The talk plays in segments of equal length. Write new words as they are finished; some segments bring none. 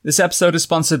This episode is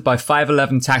sponsored by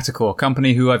 511 Tactical, a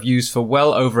company who I've used for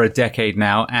well over a decade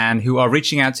now and who are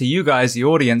reaching out to you guys, the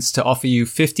audience, to offer you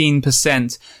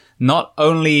 15% not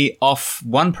only off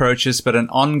one purchase, but an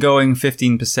ongoing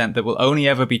 15% that will only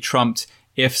ever be trumped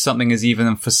if something is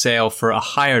even for sale for a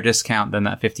higher discount than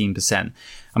that 15%.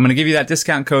 I'm going to give you that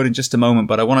discount code in just a moment,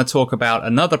 but I want to talk about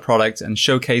another product and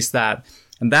showcase that,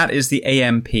 and that is the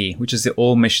AMP, which is the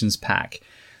All Missions Pack.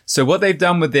 So what they've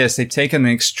done with this, they've taken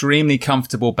an extremely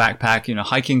comfortable backpack,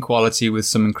 hiking quality with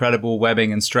some incredible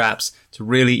webbing and straps to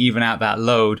really even out that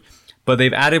load. But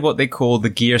they've added what they call the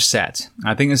gear set.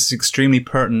 I think this is extremely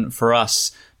pertinent for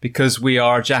us because we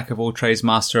are jack of all trades,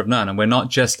 master of none. And we're not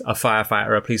just a firefighter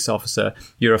or a police officer.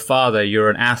 You're a father, you're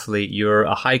an athlete, you're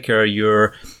a hiker,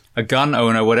 you're a gun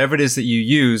owner, whatever it is that you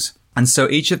use. And so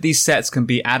each of these sets can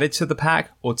be added to the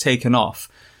pack or taken off.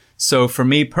 So for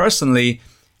me personally,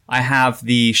 I have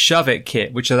the Shove It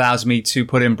kit, which allows me to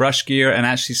put in brush gear and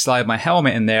actually slide my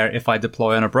helmet in there if I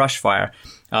deploy on a brush fire.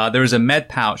 There is a med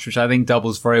pouch, which I think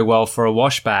doubles very well for a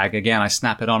wash bag. Again, I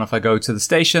snap it on if I go to the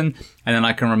station, and then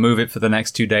I can remove it for the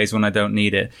next 2 days when I don't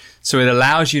need it. So it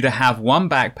allows you to have one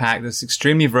backpack that's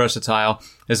extremely versatile.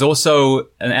 There's also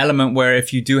an element where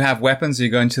if you do have weapons, you're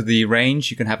going to the range,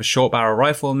 you can have a short barrel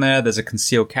rifle in there. There's a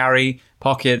concealed carry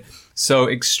pocket. So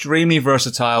extremely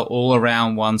versatile all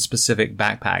around one specific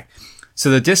backpack.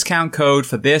 So the discount code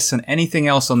for this and anything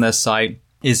else on their site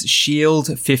is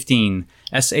SHIELD15,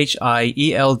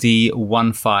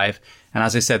 SHIELD15. And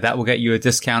as I said, that will get you a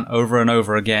discount over and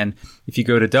over again if you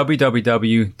go to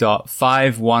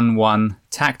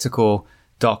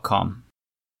www.511tactical.com.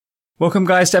 Welcome,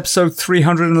 guys, to episode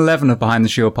 311 of Behind the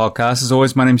Shield podcast. As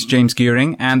always, my name is James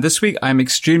Gearing, and this week I'm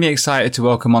extremely excited to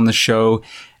welcome on the show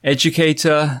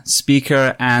educator,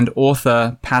 speaker, and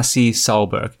author Pasi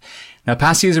Sahlberg. Now,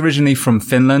 Pasi is originally from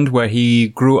Finland, where he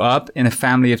grew up in a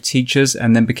family of teachers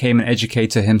and then became an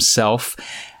educator himself.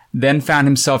 Then found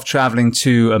himself traveling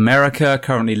to America,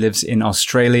 currently lives in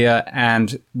Australia,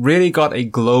 and really got a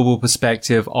global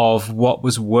perspective of what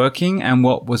was working and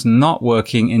what was not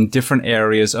working in different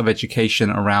areas of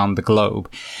education around the globe.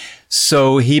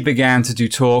 So he began to do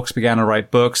talks, began to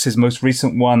write books. His most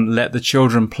recent one, Let the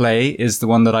Children Play, is the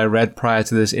one that I read prior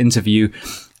to this interview.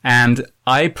 And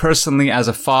I personally, as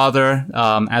a father,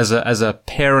 as a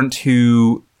parent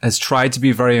who has tried to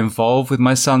be very involved with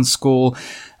my son's school,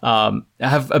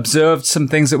 have observed some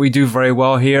things that we do very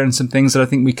well here and some things that I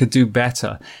think we could do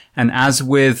better. And as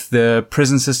with the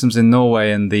prison systems in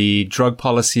Norway and the drug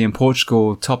policy in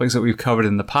Portugal, topics that we've covered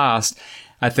in the past,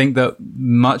 I think that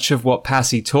much of what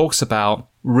Pasi talks about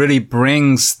really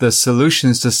brings the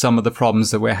solutions to some of the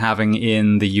problems that we're having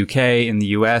in the UK, in the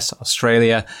US,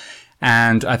 Australia.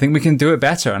 And I think we can do it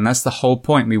better. And that's the whole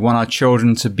point. We want our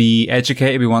children to be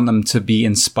educated. We want them to be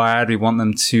inspired. We want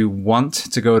them to want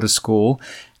to go to school.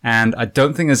 And I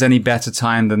don't think there's any better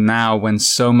time than now when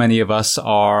so many of us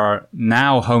are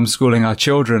now homeschooling our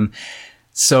children.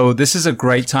 So this is a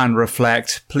great time to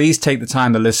reflect. Please take the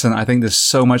time to listen. I think there's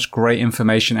so much great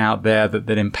information out there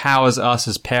that empowers us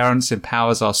as parents,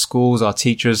 empowers our schools, our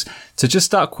teachers to just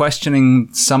start questioning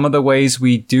some of the ways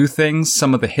we do things,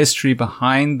 some of the history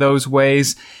behind those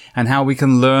ways, and how we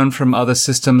can learn from other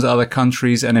systems, other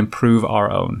countries, and improve our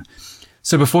own.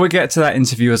 So before we get to that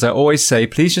interview, as I always say,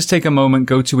 please just take a moment,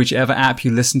 go to whichever app you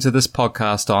listen to this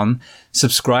podcast on,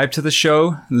 subscribe to the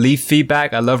show, leave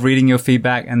feedback. I love reading your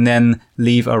feedback, and then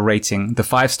leave a rating. The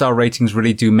 5-star ratings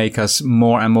really do make us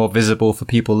more and more visible for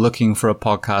people looking for a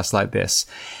podcast like this.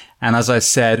 And as I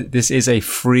said, this is a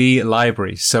free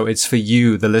library. So it's for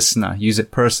you, the listener. Use it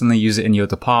personally, use it in your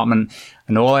department.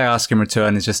 And all I ask in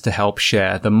return is just to help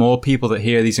share. The more people that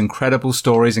hear these incredible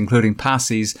stories, including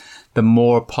Pasi's, the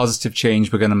more positive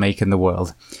change we're going to make in the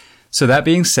world. So that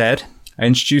being said, I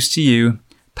introduce to you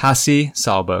Pasi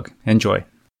Sahlberg. Enjoy.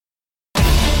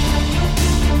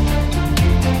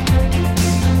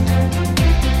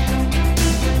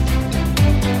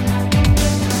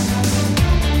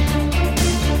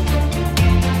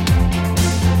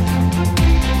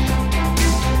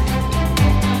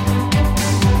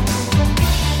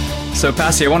 So,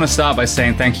 Pasi, I want to start by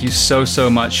saying thank you so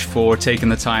much for taking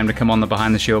the time to come on the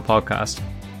Behind the Shield podcast.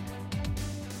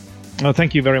 Oh,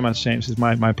 thank you very much, James. It's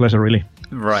my pleasure, really.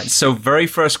 Right. So, very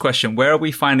first question. Where are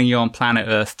we finding you on planet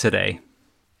Earth today?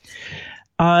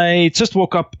 I just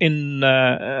woke up in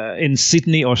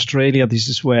Sydney, Australia. This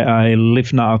is where I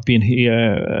live now. I've been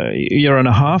here a year and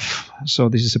a half. So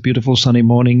this is a beautiful sunny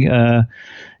morning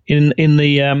in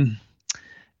the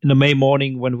May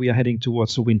morning when we are heading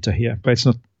towards the winter here. But it's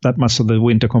not that much of the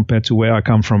winter compared to where I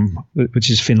come from,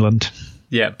 which is Finland.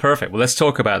 Yeah, perfect. Well, let's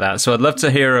talk about that. So I'd love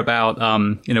to hear about,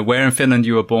 where in Finland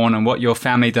you were born and what your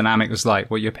family dynamic was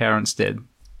like, what your parents did.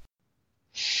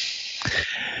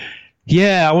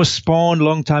 Yeah, I was born a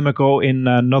long time ago in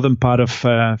northern part of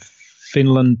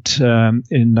Finland,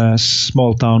 in a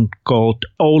small town called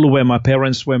Oulu, where my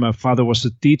parents were. My father was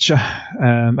a teacher,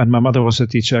 and my mother was a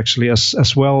teacher actually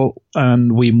as well.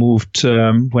 And we moved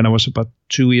when I was about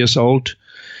 2 years old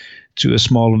to a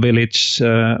small village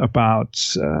about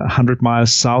 100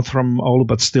 miles south from Oulu,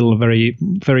 but still very,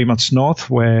 very much north,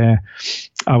 where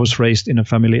I was raised in a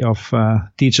family of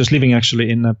teachers living actually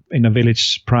in a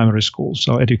village primary school.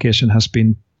 So education has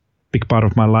been a big part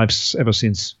of my life ever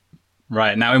since.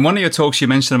 Right. Now, in one of your talks, you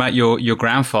mentioned about your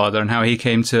grandfather and how he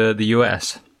came to the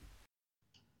US.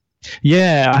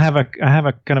 Yeah, I have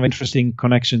a kind of interesting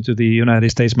connection to the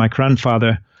United States. My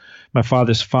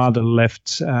father's father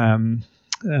left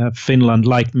Finland,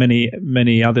 like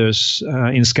many others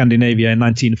in Scandinavia, in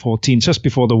 1914, just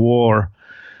before the war,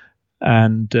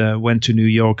 and went to New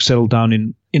York, settled down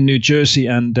in New Jersey,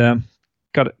 and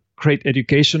got a great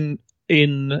education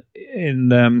in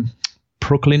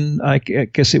Brooklyn, I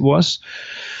guess it was,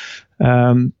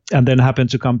 and then happened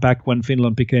to come back when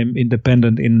Finland became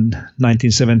independent in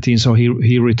 1917. So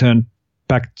he returned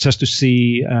back just to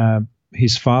see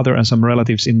his father and some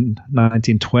relatives in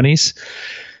 1920s.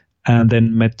 And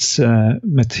then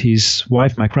met his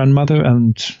wife, my grandmother,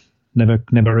 and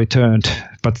never returned.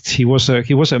 But he was an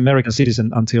American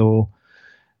citizen until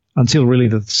really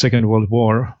the Second World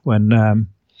War, when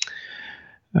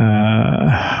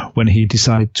he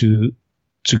decided to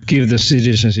give the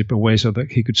citizenship away so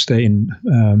that he could stay in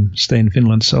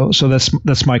Finland. So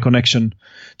that's my connection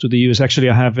to the US. Actually,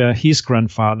 I have his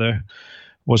grandfather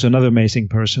was another amazing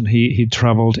person. He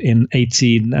traveled in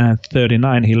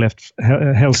 1839. He left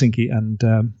Helsinki and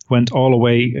went all the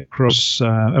way across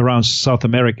around South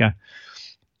America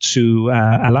to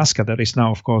Alaska. That is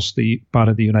now, of course, the part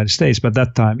of the United States. But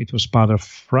that time it was part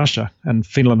of Russia, and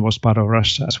Finland was part of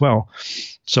Russia as well.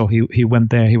 So he went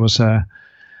there. He was a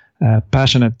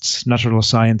passionate natural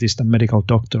scientist and medical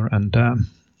doctor, and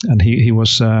he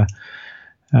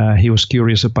was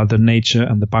curious about the nature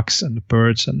and the bugs and the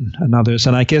birds and others.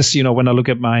 And I guess, when I look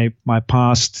at my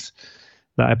past,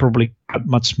 that I probably got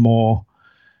much more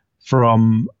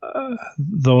from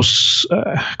those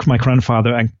my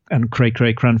grandfather and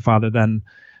great-great-grandfather than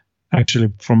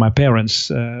actually from my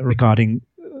parents regarding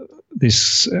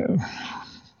this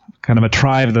kind of a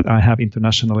drive that I have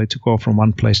internationally to go from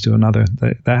one place to another.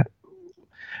 That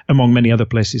among many other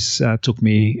places, took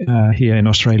me here in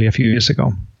Australia a few years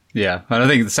ago. Yeah, and I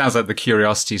think it sounds like the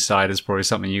curiosity side is probably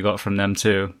something you got from them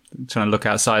too, trying to look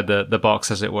outside the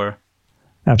box, as it were.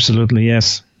 Absolutely,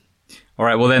 yes. All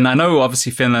right, well then, I know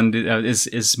obviously Finland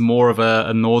is more of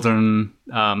a northern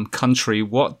country.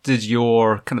 What did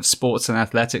your kind of sports and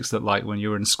athletics look like when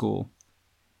you were in school?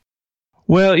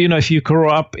 Well, if you grow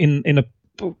up in a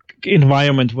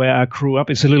environment where I grew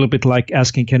up, it's a little bit like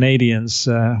asking Canadians,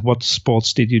 what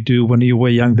sports did you do when you were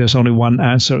young? There's only one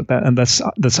answer, and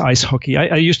that's ice hockey.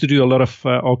 I used to do a lot of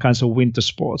all kinds of winter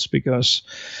sports because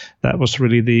that was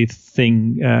really the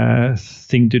thing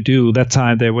to do. That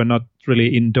time there were not really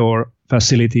indoor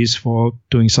facilities for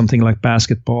doing something like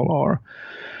basketball or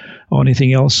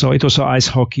anything else. So it was ice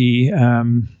hockey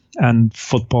and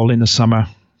football in the summer.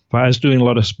 But I was doing a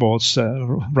lot of sports,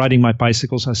 riding my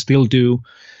bicycles. I still do.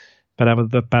 But I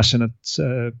was a passionate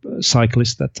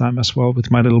cyclist that time as well. With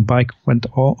my little bike, went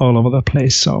all over the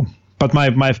place. So, but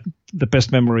the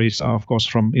best memories are, of course,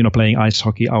 from playing ice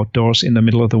hockey outdoors in the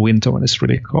middle of the winter when it's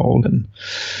really cold and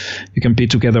you can be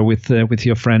together with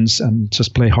your friends and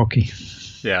just play hockey.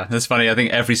 Yeah, that's funny. I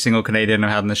think every single Canadian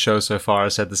I've had on the show so far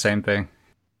has said the same thing.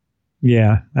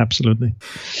 Yeah, absolutely.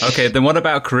 Okay, then what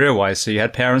about career-wise? So you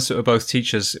had parents that were both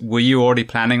teachers. Were you already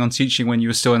planning on teaching when you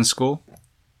were still in school?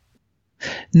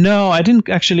 No, I didn't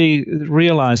actually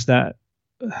realize that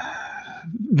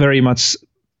very much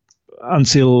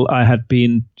until I had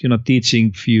been,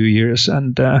 teaching a few years.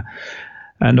 And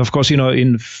of course,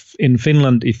 in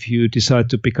Finland, if you decide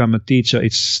to become a teacher,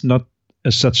 it's not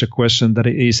such a question that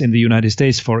it is in the United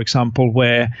States, for example,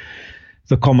 where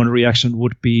the common reaction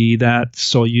would be that,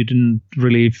 so you didn't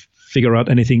really figure out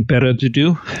anything better to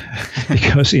do,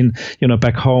 because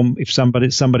back home, if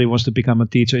somebody wants to become a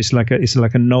teacher, it's like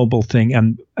a noble thing,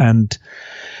 and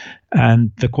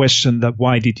the question that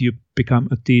why did you become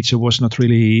a teacher was not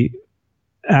really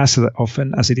as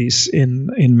often as it is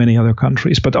in many other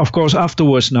countries. But of course,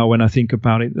 afterwards, now when I think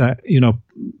about it, that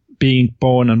being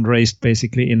born and raised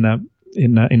basically in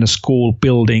a school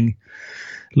building,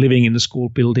 living in the school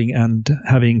building and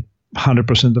having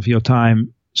 100% of your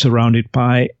time surrounded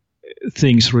by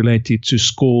things related to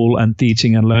school and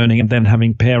teaching and learning, and then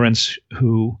having parents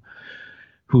who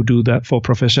do that for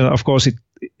profession. Of course,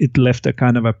 it left a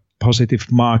kind of a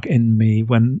positive mark in me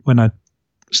when I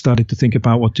started to think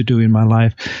about what to do in my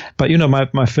life. But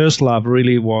my first love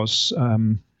really was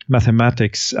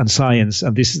mathematics and science,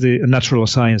 and this is the natural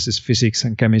sciences, physics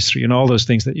and chemistry, and all those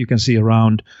things that you can see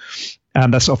around.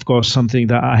 And that's, of course, something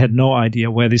that I had no idea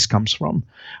where this comes from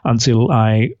until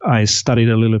I studied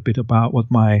a little bit about what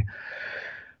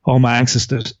all my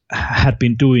ancestors had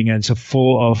been doing. And so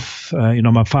full of,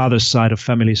 my father's side of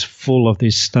family is full of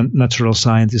these natural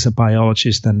scientists and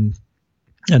biologists and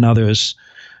others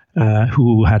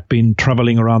who had been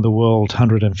traveling around the world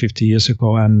 150 years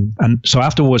ago. And so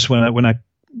afterwards, when I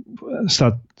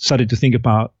started to think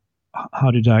about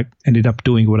how did I ended up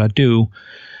doing what I do,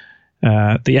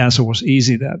 the answer was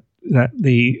easy, that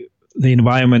the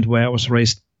environment where I was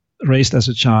raised as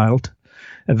a child,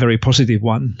 a very positive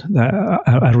one, that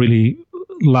I really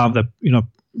love, that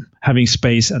having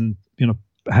space and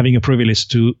having a privilege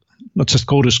to not just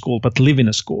go to school but live in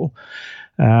a school,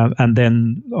 and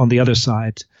then on the other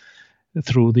side,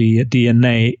 through the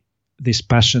DNA, this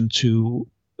passion to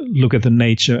look at the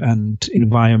nature and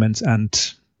environment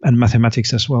and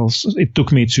mathematics as well. So it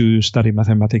took me to study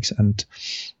mathematics and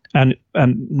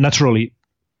naturally,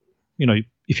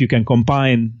 if you can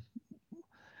combine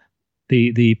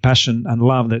the passion and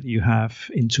love that you have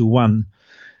into one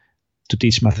to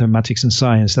teach mathematics and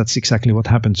science, that's exactly what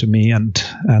happened to me, and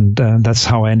that's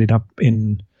how I ended up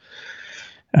in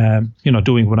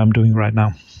doing what I'm doing right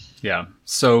now. Yeah.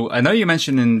 So I know you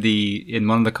mentioned in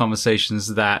one of the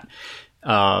conversations that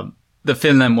the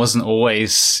Finland wasn't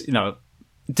always,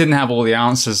 didn't have all the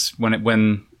answers when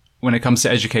it comes to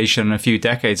education a few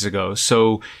decades ago.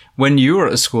 So when you were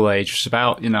at school age, which was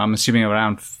about, I'm assuming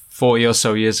around 40 or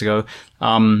so years ago,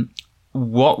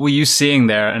 what were you seeing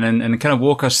there? And kind of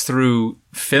walk us through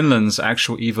Finland's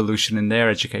actual evolution in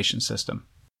their education system.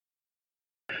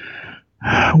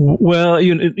 Well,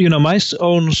 my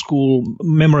own school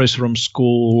memories from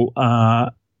school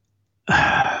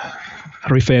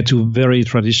refer to very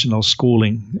traditional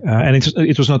schooling, and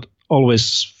it was not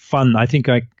always fun. I think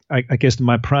I guess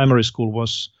my primary school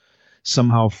was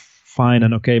somehow fine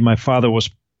and okay. My father was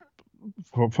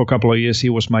for a couple of years, he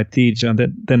was my teacher, and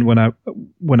then when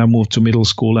I moved to middle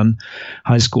school and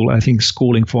high school, I think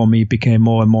schooling for me became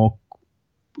more and more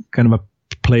kind of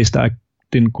a place that I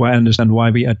didn't quite understand why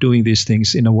we are doing these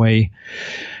things in a way.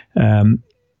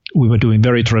 We were doing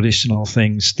very traditional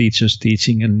things, teachers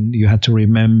teaching, and you had to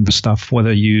remember stuff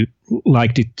whether you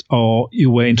liked it or you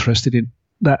were interested in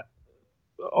that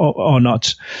or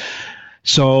not.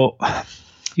 So,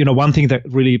 one thing that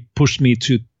really pushed me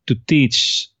to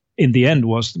teach in the end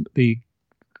was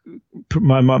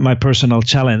my personal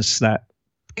challenge that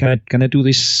can I do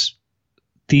this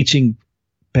teaching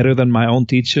better than my own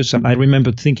teachers? And I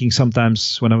remember thinking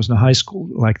sometimes when I was in high school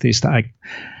like this, that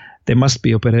there must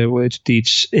be a better way to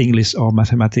teach English or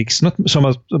mathematics, not so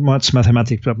much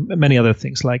mathematics, but many other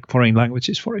things like foreign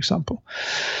languages, for example.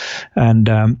 And,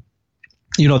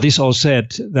 this all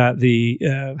said that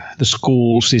the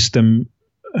school system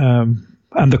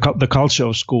and the culture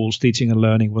of schools, teaching and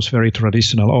learning, was very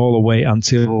traditional all the way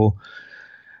until,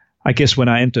 I guess, when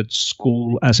I entered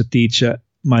school as a teacher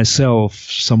myself,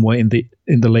 somewhere in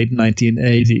the late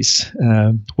 1980s,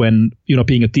 when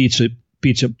being a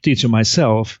teacher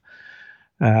myself,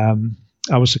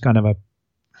 I was a kind of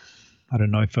I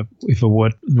don't know if a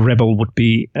word rebel would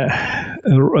be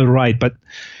right, but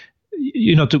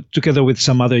together with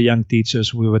some other young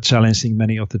teachers, we were challenging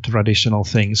many of the traditional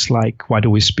things, like why do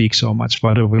we speak so much?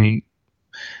 Why don't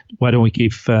we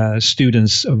give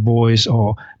students a voice,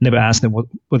 or never ask them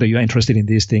whether you're interested in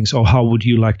these things, or how would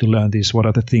you like to learn this? What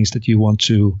are the things that you want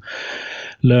to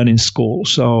learn in school?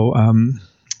 So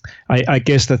I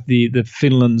guess that the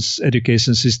Finland's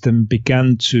education system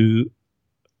began to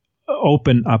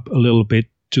open up a little bit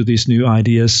to these new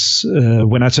ideas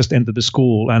when I just entered the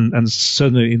school, and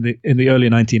certainly in the early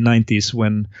 1990s,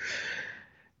 when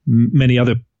many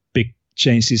other big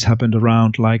changes happened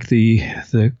around, like the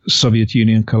Soviet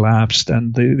Union collapsed,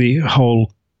 and the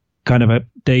whole kind of a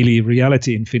daily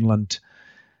reality in Finland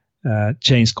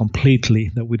changed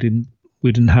completely. That we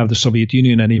didn't have the Soviet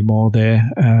Union anymore there,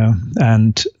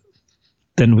 and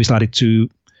then we started to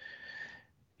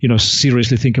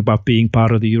seriously think about being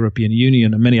part of the European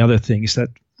Union and many other things, that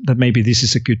maybe this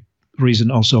is a good reason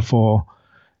also for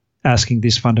asking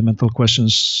these fundamental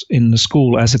questions in the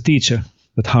school as a teacher,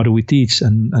 that how do we teach,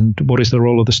 and what is the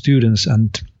role of the students,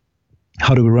 and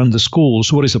how do we run the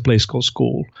schools? What is a place called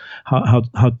school? How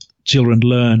children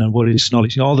learn and what is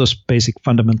knowledge. All those basic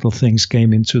fundamental things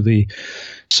came into the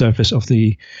surface of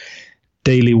the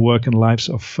daily work and lives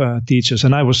of teachers.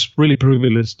 And I was really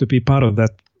privileged to be part of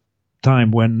that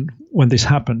time when this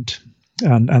happened.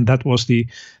 And that was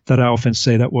that I often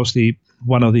say that was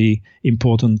one of the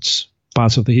important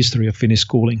parts of the history of Finnish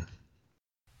schooling.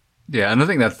 Yeah, and I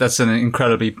think that's an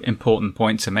incredibly important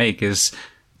point to make, is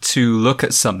to look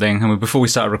at something. I mean, before we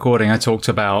started recording, I talked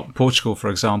about Portugal, for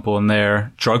example, and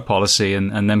their drug policy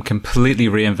and them completely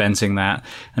reinventing that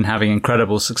and having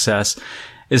incredible success.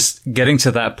 Is getting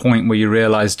to that point where you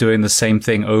realize doing the same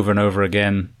thing over and over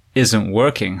again isn't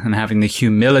working, and having the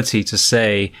humility to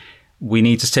say, we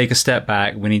need to take a step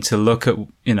back. We need to look at,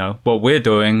 what we're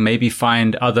doing, maybe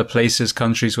find other places,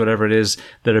 countries, whatever it is,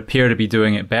 that appear to be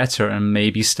doing it better, and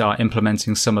maybe start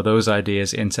implementing some of those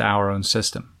ideas into our own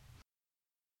system.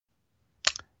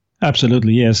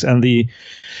 Absolutely, yes. And the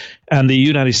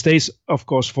United States, of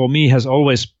course, for me has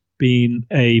always been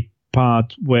a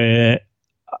part where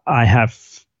I have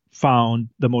found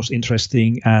the most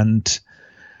interesting and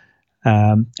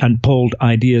bold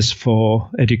ideas for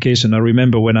education. I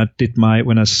remember when I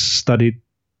studied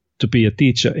to be a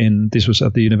teacher this was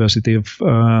at the University of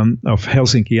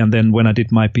Helsinki, and then when I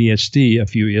did my PhD a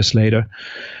few years later,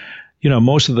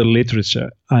 most of the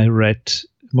literature I read,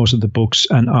 most of the books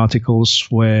and articles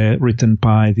were written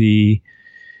by the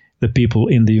people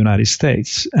in the United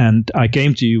States. And I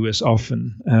came to US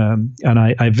often, and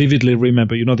I vividly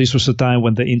remember, this was a time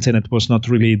when the internet was not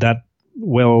really that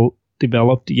well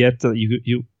developed yet. That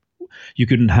you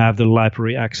couldn't have the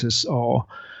library access or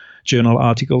journal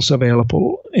articles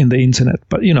available in the internet.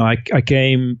 But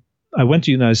I went to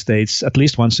the United States at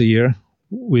least once a year.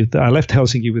 I left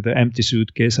Helsinki with an empty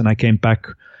suitcase, and I came back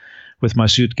with my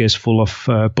suitcase full of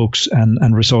books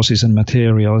and resources and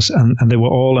materials, and they were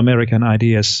all American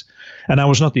ideas. And I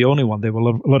was not the only one. There were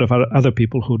a lot of other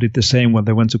people who did the same when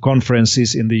they went to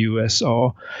conferences in the US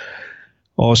or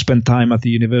spent time at the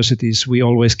universities. We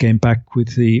always came back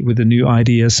with the new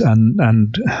ideas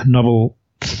and novel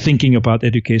thinking about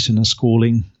education and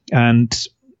schooling. And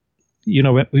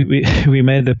we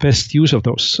made the best use of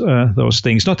those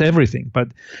things. Not everything, but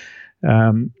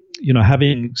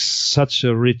having such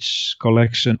a rich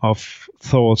collection of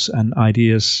thoughts and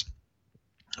ideas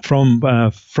from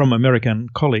American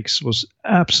colleagues was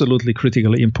absolutely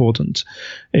critically important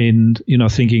in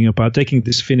thinking about taking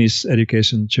this Finnish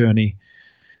education journey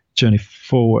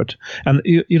forward. And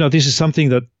this is something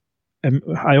that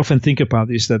I often think about,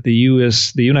 is that the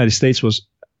United States was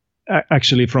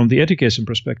actually, from the education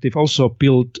perspective, also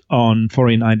built on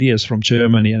foreign ideas from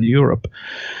Germany and Europe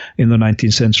in the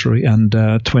 19th century and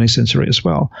 20th century as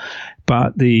well.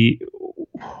 But the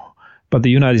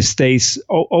United States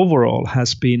overall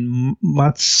has been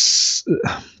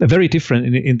very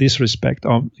different in this respect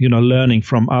of learning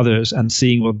from others and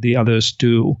seeing what the others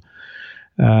do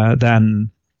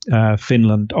than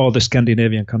Finland or the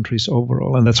Scandinavian countries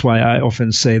overall. And that's why I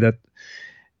often say that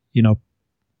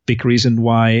big reason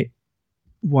why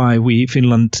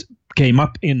Finland came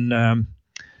up in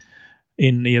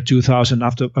year 2000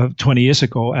 after 20 years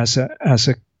ago as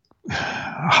a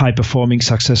high performing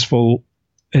successful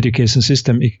education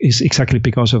system is exactly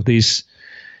because of these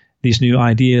new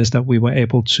ideas that we were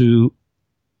able to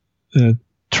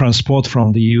transport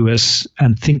from the US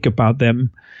and think about them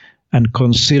and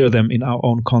consider them in our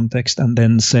own context, and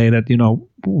then say that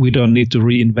we don't need to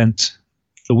reinvent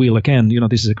the wheel again.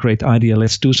 This is a great idea.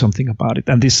 Let's do something about it.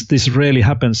 And this rarely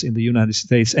happens in the United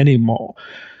States anymore,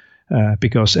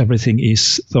 because everything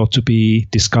is thought to be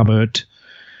discovered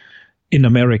in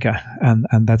America, and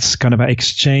that's kind of an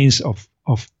exchange of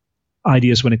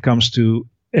ideas when it comes to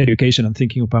education and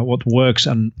thinking about what works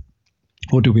and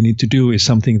what do we need to do is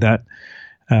something that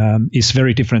is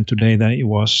very different today than it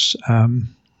was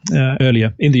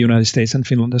earlier in the United States and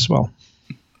Finland as well.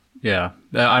 Yeah.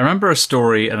 I remember a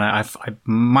story, and I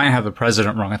might have the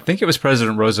president wrong. I think it was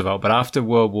President Roosevelt, but after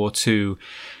World War II,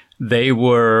 they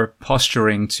were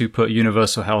posturing to put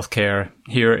universal health care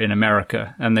here in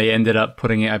America, and they ended up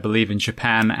putting it, I believe, in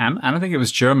Japan, and I think it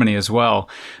was Germany as well.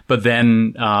 But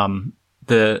then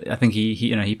I think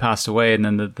he passed away, and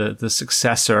then the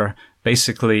successor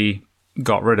basically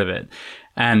got rid of it.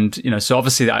 And, so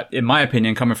obviously that, in my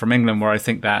opinion, coming from England, where I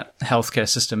think that healthcare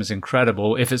system is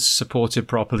incredible, if it's supported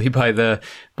properly by the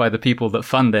people that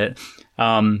fund it,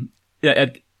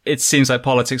 it seems like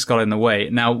politics got in the way.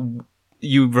 Now,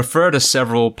 you refer to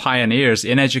several pioneers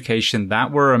in education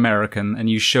that were American, and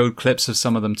you showed clips of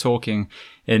some of them talking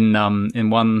in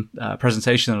one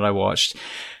presentation that I watched.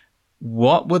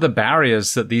 what were the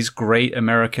barriers that these great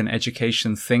American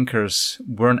education thinkers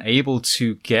weren't able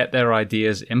to get their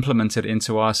ideas implemented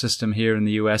into our system here in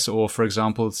the US or, for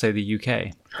example, say the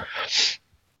UK?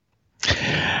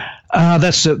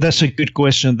 That's a good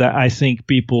question that I think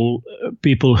people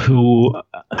who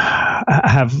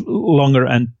have longer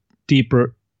and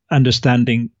deeper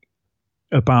understanding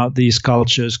about these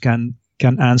cultures can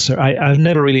answer. I've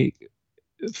never really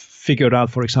figured out,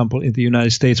 for example, in the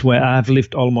United States, where I've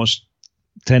lived almost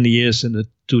 10 years in the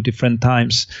two different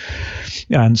times.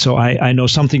 And so I know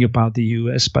something about the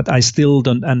US, but I still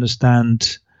don't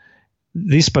understand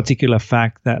this particular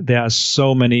fact that there are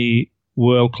so many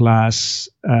world-class,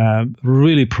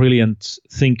 really brilliant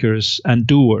thinkers and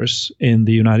doers in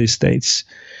the United States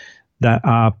that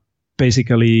are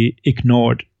basically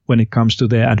ignored when it comes to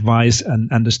their advice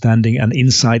and understanding and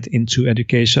insight into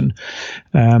education.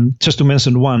 Just to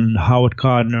mention one, Howard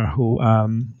Gardner, who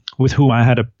with whom I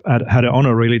had an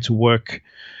honor really to work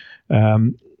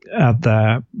at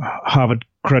the Harvard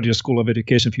Graduate School of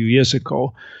Education a few years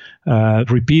ago,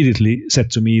 repeatedly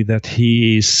said to me that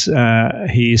he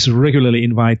is regularly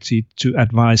invited to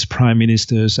advise prime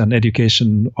ministers and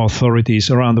education authorities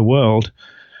around the world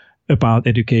about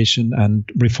education and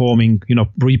reforming,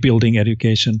 rebuilding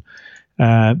education,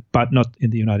 but not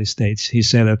in the United States. He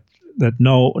said that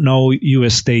no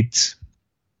U.S. state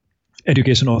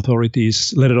education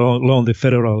authorities, let alone the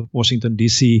federal Washington,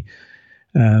 D.C.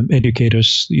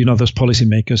 Educators, those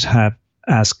policymakers have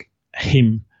asked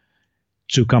him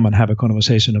to come and have a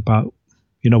conversation about,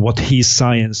 what his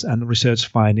science and research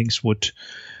findings would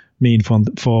mean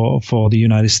for the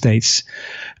United States.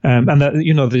 And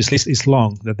that, this list is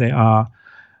long, that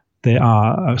there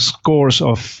are scores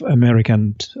of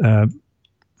American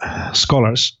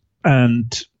scholars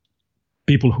and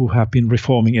people who have been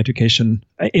reforming education,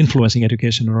 influencing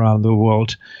education around the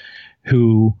world,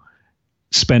 who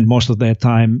spend most of their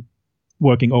time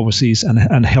working overseas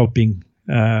and helping,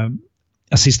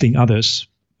 assisting others,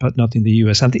 but not in the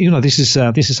US. And this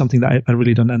is something that I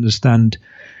really don't understand.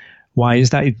 Why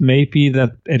is that? It may be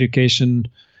that education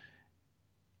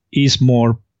is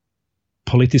more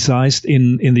politicized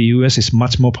in the US. Is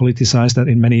much more politicized than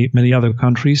in many other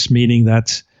countries, meaning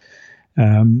that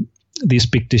these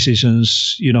big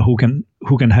decisions, who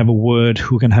can have a word,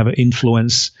 who can have an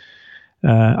influence,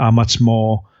 are much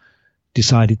more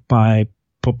decided by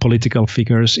political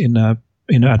figures in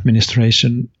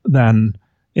administration than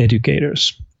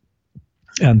educators,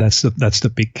 and that's the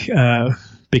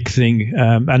big thing,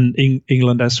 and in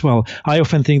England as well. I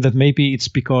often think that maybe it's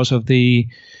because of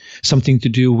something to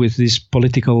do with this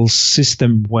political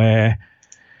system where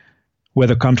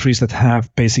the countries that have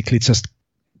basically just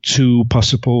two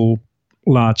possible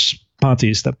large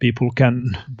parties that people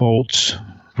can vote,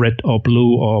 red or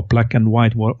blue or black and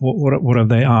white, whatever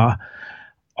they are,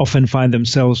 often find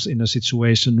themselves in a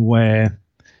situation where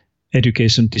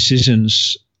education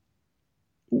decisions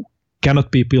cannot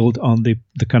be built on the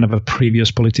kind of a previous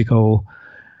political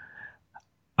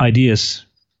ideas,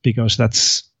 because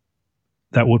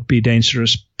that would be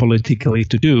dangerous politically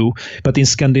to do. But in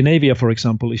Scandinavia, for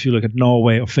example, if you look at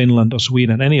Norway or Finland or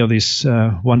Sweden, any of these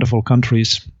wonderful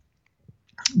countries,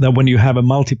 that when you have a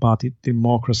multi-party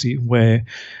democracy where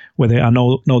there are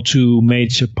no two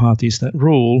major parties that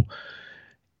rule,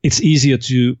 it's easier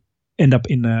to end up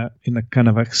in a kind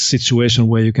of a situation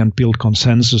where you can build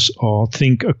consensus or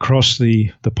think across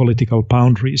the political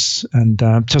boundaries and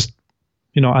just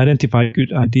identify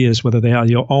good ideas, whether they are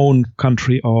your own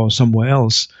country or somewhere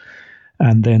else,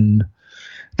 and then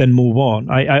move on.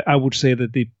 I would say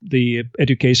that the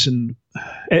education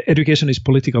is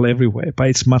political everywhere, but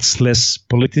it's much less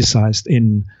politicized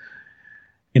in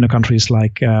countries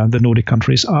like the Nordic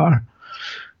countries are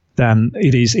than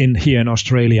it is here in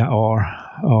Australia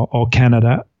or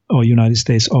Canada or United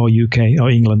States or UK or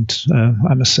England,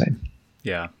 I must say.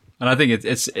 Yeah. And I think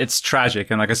it's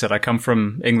tragic. And like I said, I come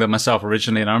from England myself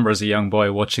originally, and I remember as a young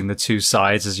boy watching the two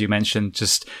sides, as you mentioned,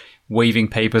 just waving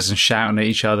papers and shouting at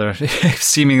each other,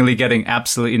 seemingly getting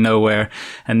absolutely nowhere.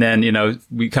 And then,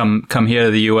 we come here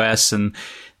to the US, and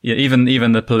even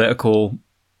the political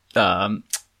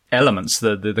elements,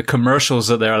 the commercials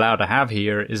that they're allowed to have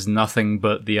here is nothing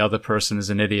but the other person is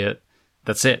an idiot.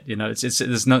 That's it.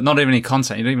 There's not even any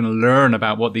content. You don't even learn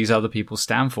about what these other people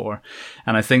stand for.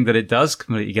 And I think that it does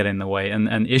completely get in the way,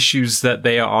 and issues that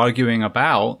they are arguing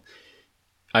about,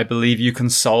 I believe you can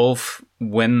solve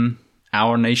when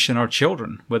our nation are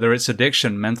children, whether it's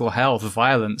addiction, mental health,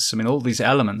 violence, all these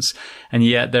elements. And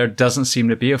yet there doesn't seem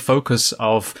to be a focus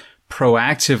of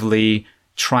proactively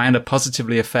trying to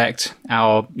positively affect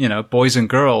our, boys and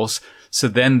girls So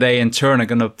then they in turn are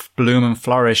going to bloom and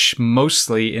flourish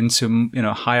mostly into,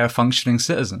 higher functioning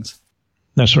citizens.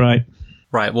 That's right.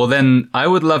 Right. Well, then I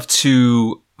would love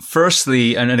to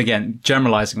firstly, and again,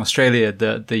 generalizing Australia,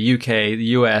 the UK, the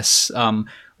US,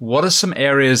 what are some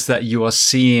areas that you are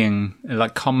seeing,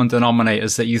 like common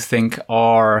denominators that you think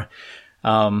are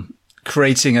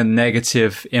creating a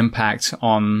negative impact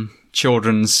on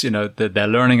children's, their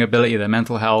learning ability, their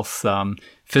mental health,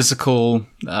 physical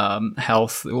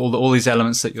health, all these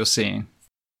elements that you're seeing?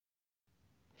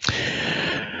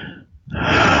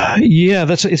 Yeah,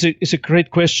 it's a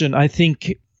great question. I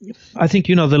think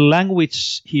the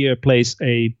language here plays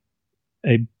a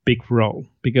big role,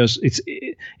 because it's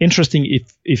interesting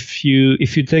if you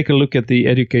take a look at the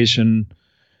education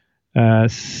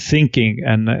thinking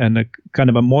and a kind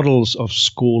of a models of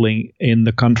schooling in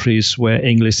the countries where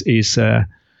English is the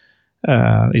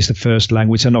first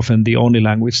language and often the only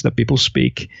language that people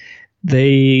speak.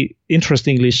 They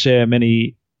interestingly share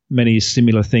many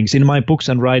similar things. In my books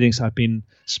and writings, I've been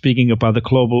speaking about the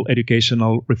global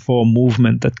educational reform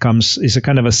movement that is a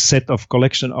kind of a set of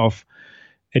collection of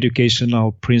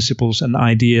educational principles and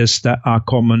ideas that are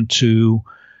common to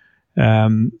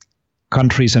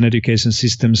countries and education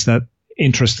systems that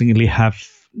interestingly have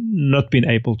not been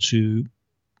able to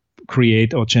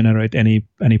create or generate any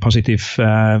positive,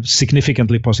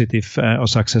 significantly positive or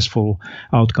successful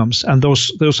outcomes. And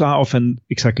those are often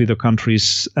exactly the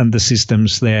countries and the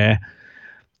systems there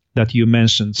that you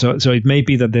mentioned. So it may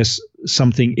be that there's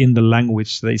something in the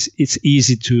language that it's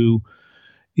easy to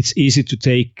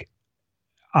take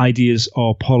ideas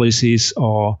or policies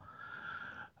or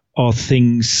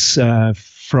things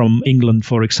from England,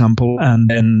 for example, and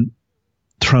then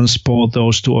transport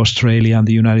those to Australia and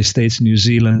the United States, New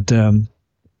Zealand,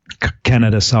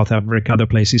 Canada, South Africa, other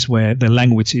places where the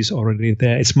language is already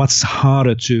there. It's much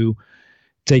harder to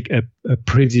take a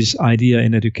British idea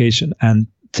in education and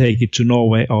take it to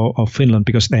Norway or Finland,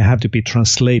 because they have to be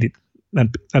translated.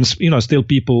 And still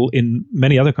people in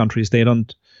many other countries, they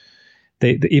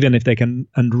even if they can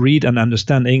read and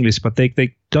understand English, but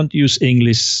they don't use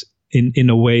English in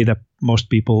a way that most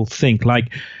people think.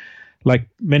 Like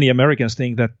many Americans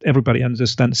think that everybody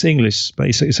understands English, but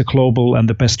it's a global and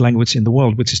the best language in the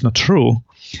world, which is not true.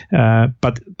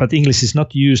 But English is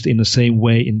not used in the same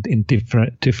way in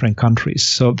different countries.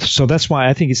 So that's why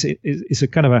I think it's a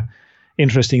kind of a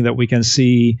interesting that we can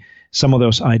see some of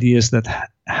those ideas that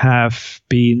have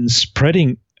been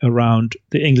spreading around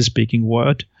the English-speaking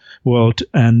world,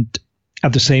 and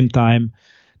at the same time,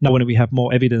 now when we have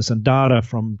more evidence and data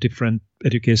from different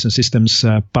education systems,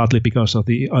 partly because of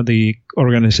the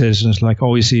organizations like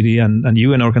OECD and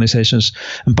UN organizations,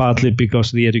 and partly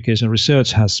because the education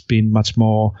research has been much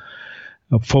more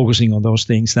focusing on those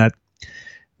things, that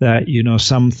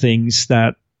some things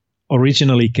that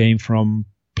originally came from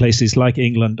places like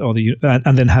England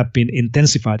and then have been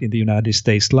intensified in the United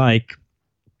States, like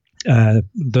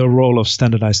the role of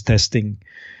standardized testing.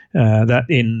 That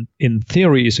in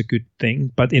theory is a good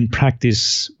thing, but in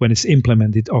practice, when it's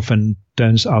implemented, often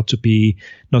turns out to be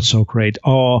not so great.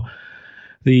 Or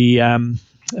the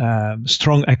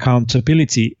strong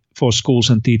accountability for schools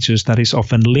and teachers that is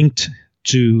often linked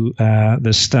to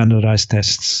the standardized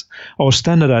tests or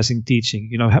standardizing teaching.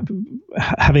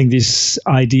 Having this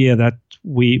idea that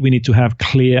we need to have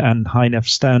clear and high enough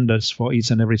standards for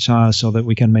each and every child, so that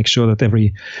we can make sure that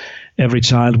every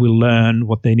child will learn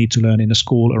what they need to learn in a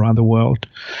school around the world.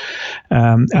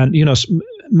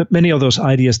 Many of those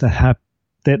ideas that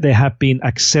they have been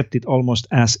accepted almost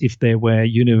as if they were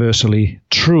universally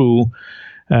true,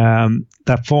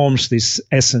 that forms this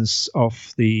essence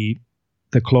of the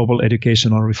global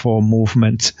educational reform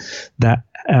movement that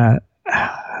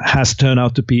has turned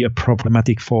out to be a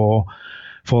problematic for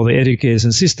the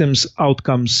education system's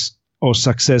outcomes or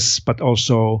success, but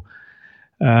also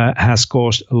has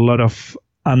caused a lot of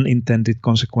unintended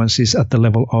consequences at the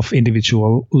level of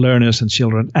individual learners and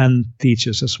children and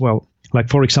teachers as well. Like,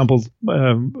 for example,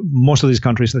 most of these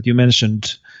countries that you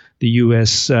mentioned, the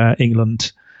US,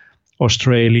 England,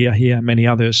 Australia, here, many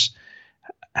others,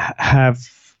 have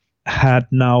had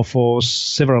now for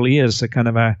several years a kind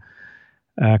of a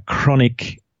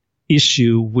chronic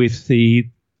issue with the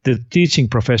teaching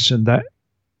profession that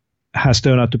has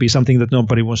turned out to be something that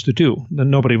nobody wants to do.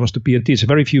 Nobody wants to be a teacher.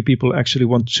 Very few people actually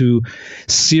want to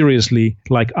seriously,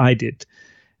 like I did,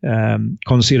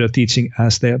 consider teaching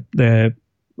as their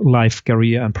life,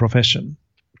 career, and profession.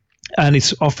 And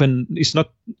it's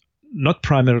not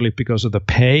primarily because of the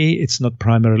pay. It's not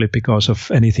primarily because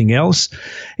of anything else.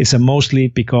 It's mostly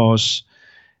because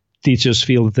teachers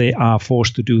feel that they are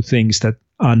forced to do things that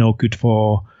are no good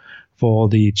for for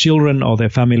the children or their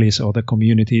families or their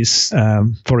communities.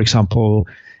 For example,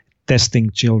 testing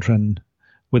children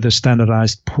with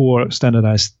poor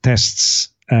standardized tests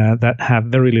that have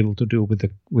very little to do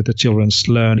with the children's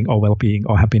learning or well-being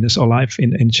or happiness or life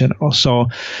in general. So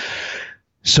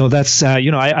that's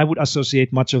I would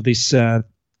associate much of this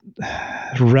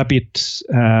rapid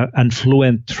and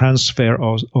fluent transfer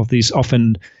of these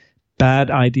often bad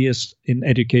ideas in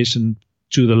education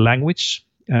to the language.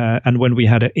 And when we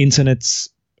had internet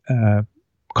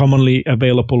commonly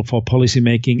available for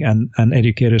policymaking and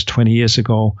educators 20 years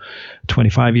ago,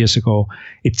 25 years ago,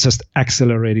 it just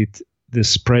accelerated the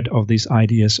spread of these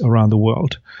ideas around the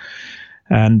world.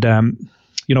 And,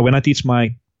 when I teach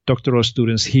my doctoral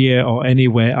students here or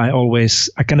anywhere,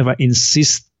 I kind of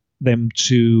insist them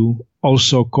to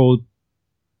also go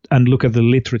and look at the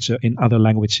literature in other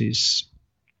languages.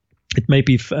 It may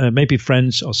be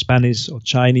French or Spanish or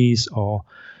Chinese or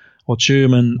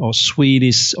German or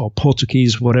Swedish or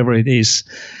Portuguese, whatever it is,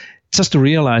 just to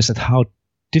realize that how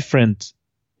different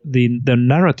the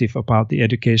narrative about the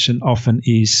education often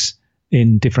is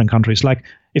in different countries. Like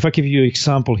if I give you an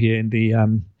example here in the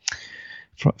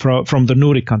from the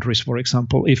Nordic countries, for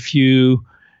example, if you're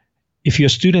a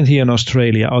student here in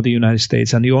Australia or the United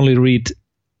States and you only read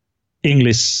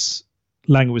English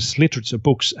language literature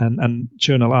books and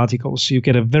journal articles, you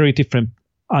get a very different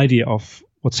idea of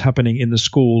what's happening in the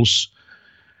schools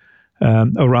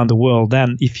around the world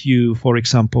than if you, for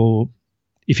example,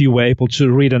 if you were able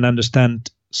to read and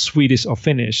understand Swedish or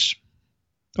Finnish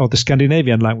or the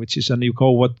Scandinavian languages, and you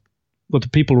go what the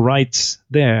people write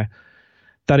there.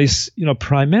 That is,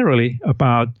 primarily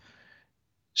about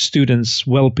students'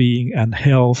 well-being and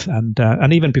health, and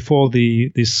even before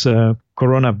this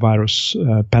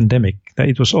coronavirus pandemic, that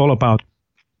it was all about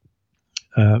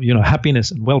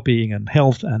happiness and well-being and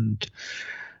health and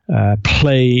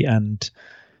play and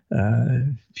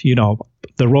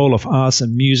the role of arts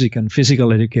and music and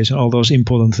physical education, all those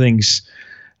important things,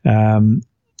 and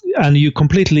you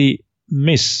completely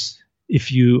miss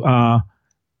if you are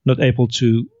not able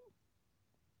to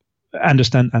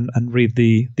understand and read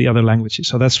the other languages.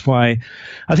 So that's why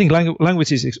I think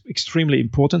language is extremely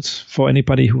important for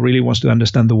anybody who really wants to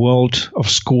understand the world of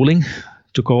schooling,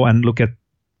 to go and look at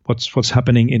what's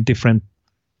happening in different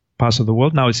parts of the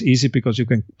world. Now it's easy because you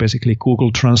can basically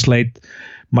Google Translate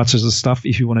much of the stuff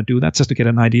if you want to do that, just to get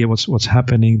an idea what's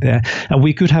happening there. And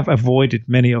we could have avoided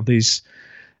many of these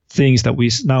things that we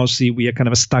now see. We are kind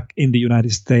of stuck in the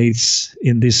United States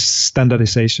in this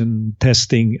standardization,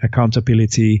 testing,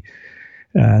 accountability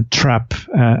trap,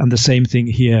 and the same thing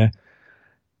here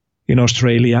in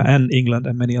Australia and England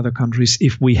and many other countries.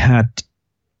 If we had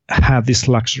this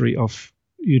luxury of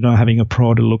having a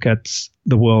broader look at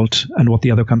the world and what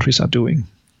the other countries are doing.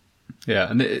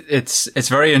 Yeah, and it's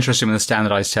very interesting with the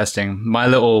standardized testing. My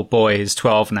little boy is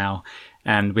 12 now,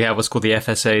 and we have what's called the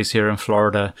FSAs here in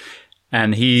Florida.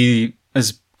 And he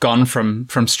has gone from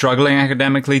struggling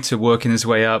academically to working his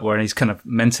way up, where he's kind of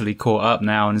mentally caught up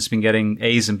now and has been getting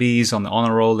A's and B's on the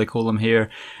honor roll, they call them here,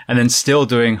 and then still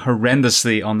doing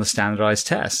horrendously on the standardized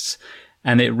tests.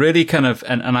 And it really kind of,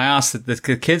 and I asked that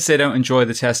the kids, they don't enjoy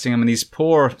the testing. I mean,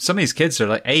 some of these kids are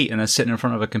like 8 and they're sitting in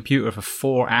front of a computer for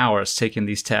 4 hours taking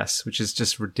these tests, which is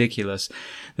just ridiculous.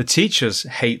 The teachers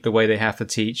hate the way they have to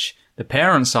teach. The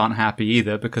parents aren't happy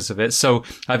either because of it. So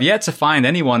I've yet to find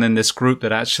anyone in this group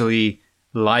that actually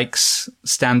likes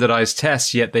standardized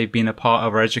tests, yet they've been a part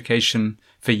of our education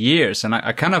for years. And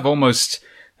I kind of almost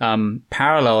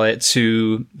parallel it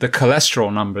to the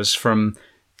cholesterol numbers from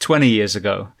 20 years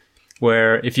ago,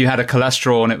 where if you had a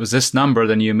cholesterol and it was this number,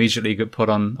 then you immediately got put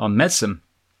on medicine.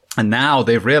 And now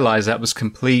they've realized that was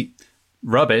complete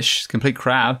rubbish, complete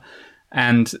crap,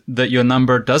 and that your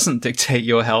number doesn't dictate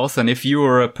your health. And if you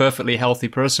were a perfectly healthy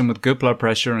person with good blood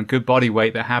pressure and good body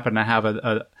weight that happened to have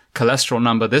a cholesterol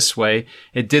number this way,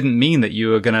 it didn't mean that you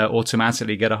were going to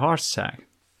automatically get a heart attack.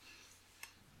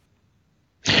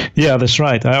 Yeah, that's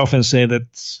right. I often say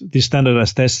that these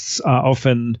standardized tests are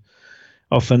often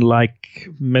like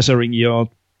measuring your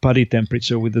body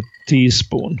temperature with a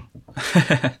teaspoon.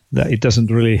 That it doesn't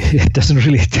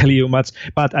really tell you much.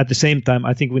 But at the same time,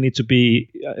 I think we need to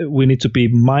be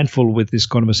mindful with this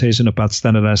conversation about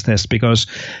standardized tests, because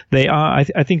they are.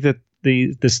 I think that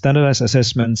the standardized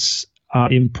assessments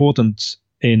are important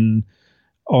in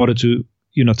order to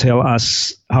tell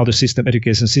us how the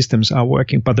education systems are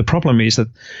working. But the problem is that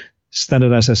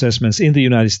standardized assessments in the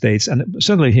United States and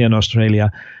certainly here in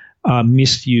Australia are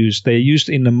misused. They're used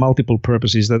in the multiple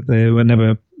purposes that they were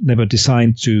never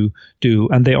designed to do,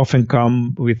 and they often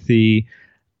come with the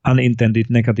unintended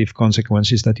negative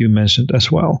consequences that you mentioned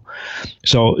as well.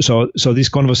 So this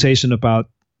conversation about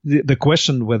the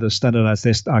question whether standardized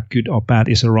tests are good or bad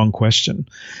is a wrong question.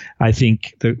 I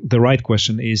think the right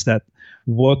question is that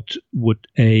what would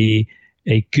a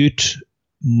good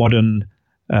modern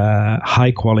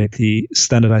high quality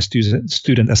standardized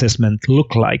student assessment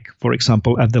look like, for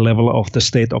example, at the level of the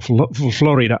state of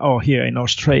Florida or here in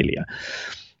Australia,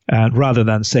 rather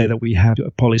than say that we have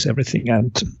to police everything.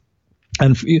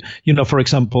 And for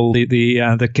example,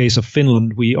 the case of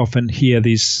Finland, we often hear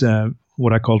these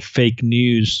what I call fake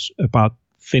news about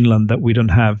Finland, that we don't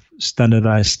have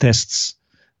standardized tests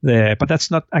there, but that's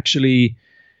not actually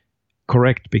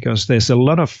correct, because there's a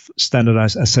lot of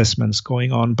standardized assessments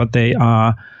going on, but they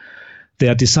are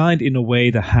designed in a way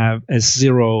that have a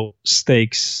zero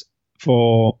stakes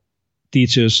for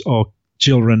teachers or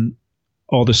children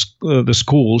or the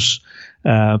schools,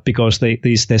 because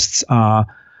these tests are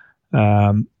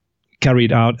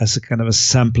carried out as a kind of a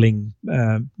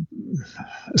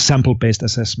sample-based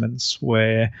assessments,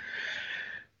 where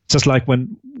just like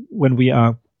when we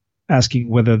are asking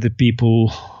whether the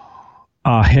people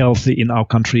are healthy in our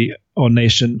country or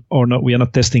nation or not, we are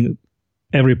not testing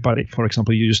everybody. For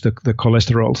example, you use the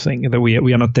cholesterol thing, that we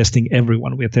are not testing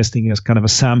everyone. We are testing as kind of a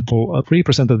sample, a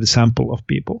representative sample of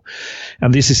people.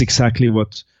 And this is exactly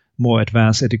what more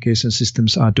advanced education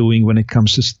systems are doing when it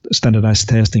comes to standardized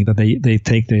testing, that they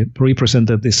take the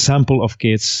representative sample of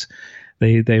kids,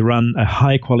 they run a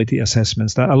high quality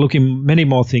assessments that are looking many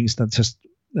more things than just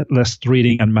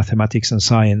reading and mathematics and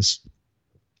science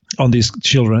on these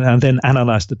children, and then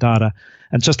analyze the data.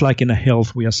 And just like in a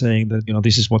health, we are saying that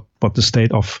this is what the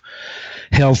state of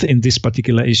health in this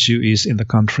particular issue is in the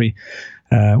country.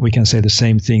 We can say the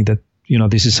same thing, that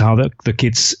this is how the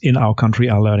kids in our country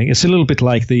are learning. It's a little bit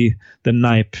like the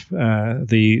NIPE,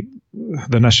 the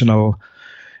National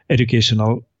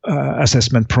Educational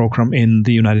Assessment Program in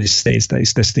the United States, that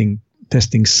is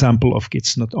testing sample of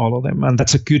kids, not all of them. And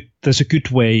that's a good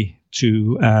way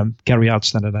to carry out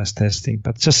standardized testing.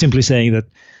 But just simply saying that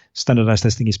standardized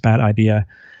testing is a bad idea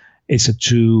is a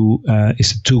too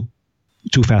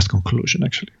fast conclusion,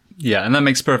 actually. Yeah, and that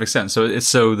makes perfect sense.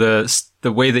 So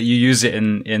the way that you use it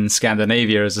in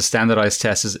Scandinavia as a standardized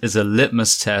test is a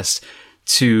litmus test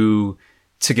to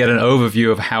get an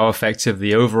overview of how effective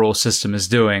the overall system is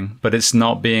doing, but it's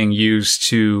not being used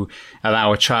to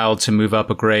allow a child to move up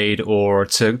a grade or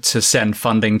to send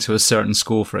funding to a certain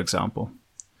school, for example.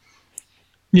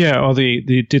 Yeah, or the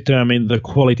determine the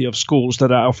quality of schools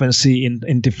that I often see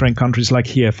in different countries, like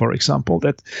here, for example,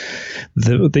 that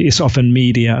there is often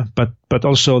media, but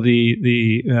also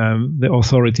the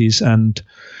authorities and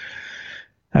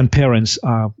parents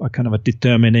are kind of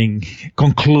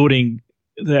concluding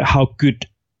how good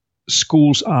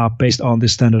schools are based on the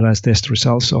standardized test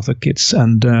results of the kids.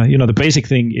 And the basic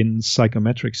thing in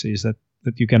psychometrics is that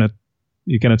you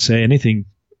cannot say anything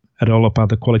at all about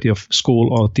the quality of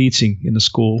school or teaching in the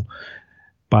school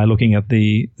by looking at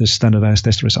the standardized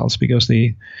test results, because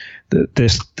the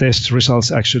test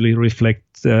results actually reflect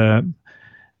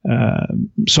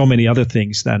so many other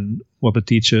things than what the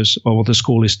teachers or what the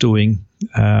school is doing,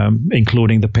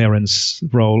 including the parents'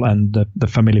 role and the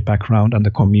family background and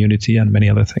the community and many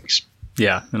other things.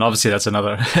 Yeah, and obviously that's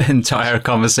another entire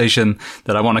conversation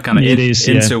that I want to kind of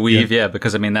interweave. Yeah,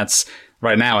 because I mean, that's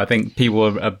right now, I think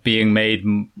people are being made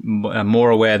more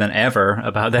aware than ever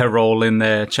about their role in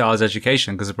their child's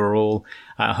education, because we're all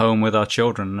at home with our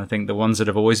children. I think the ones that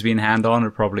have always been hand-on are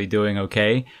probably doing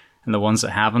okay, and the ones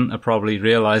that haven't are probably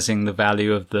realizing the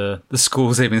value of the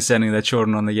schools they've been sending their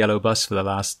children on the yellow bus for the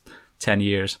last 10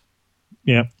 years.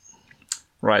 Yeah.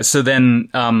 Right. So then,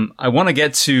 I want to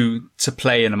get to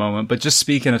play in a moment, but just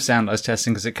speaking of standardized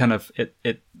testing, because it kind of,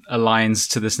 it aligns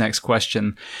to this next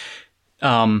question.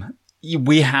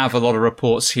 We have a lot of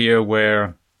reports here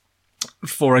where,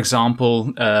 for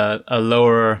example, a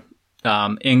lower,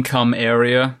 income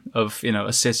area of,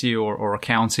 a city or a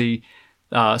county,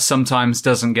 sometimes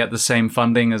doesn't get the same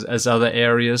funding as other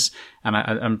areas.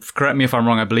 And correct me if I'm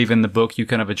wrong, I believe in the book you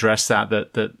kind of address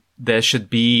that there should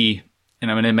be,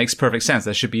 and it makes perfect sense.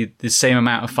 There should be the same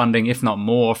amount of funding, if not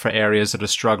more, for areas that are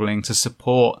struggling to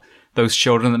support those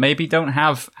children that maybe don't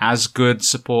have as good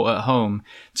support at home,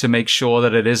 to make sure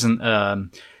that it isn't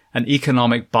an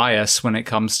economic bias when it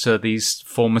comes to these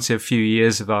formative few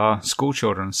years of our school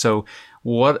children. So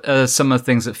what are some of the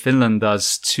things that Finland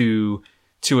does to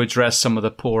address some of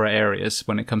the poorer areas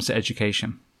when it comes to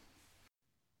education?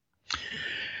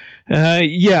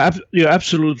 You're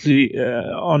absolutely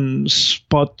on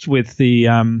spot with the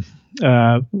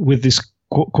with this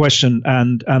question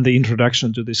and the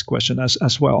introduction to this question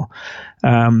as well.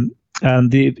 And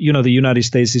the United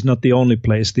States is not the only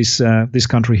place. This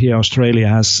country here, Australia,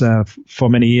 has for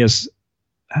many years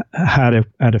had a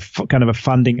kind of a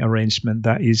funding arrangement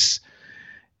that is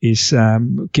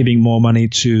giving more money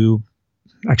to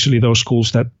actually those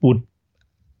schools that would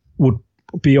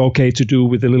be okay to do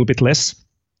with a little bit less.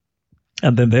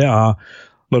 And then there are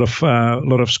a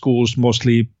lot of schools,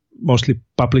 mostly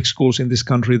public schools in this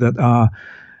country, that are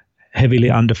heavily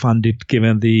underfunded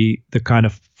given the kind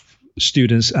of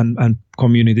students and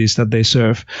communities that they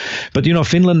serve. But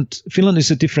Finland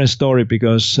is a different story,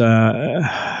 because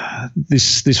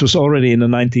this was already in the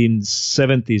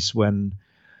 1970s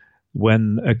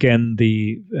when again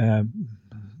the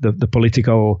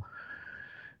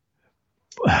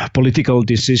political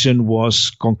decision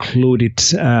was concluded,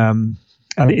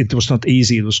 and it was not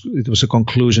easy. It was a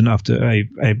conclusion after a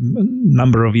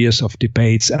number of years of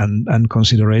debates and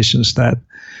considerations, that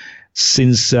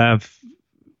since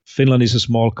Finland is a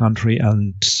small country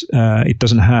and it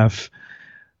doesn't have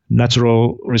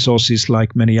natural resources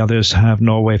like many others have,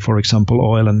 Norway, for example,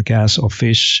 oil and gas or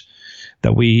fish,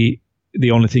 that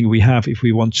the only thing we have, if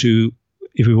we want to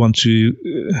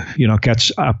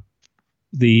catch up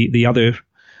the other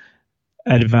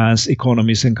advanced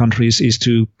economies and countries, is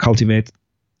to cultivate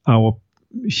our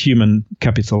human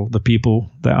capital, the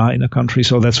people that are in a country.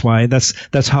 So that's why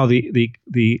that's how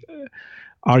the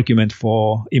argument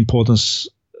for importance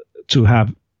to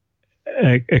have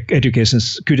a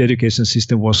good education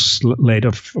system was laid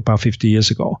off about 50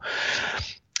 years ago.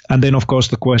 And then, of course,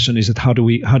 the question is that how do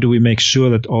we make sure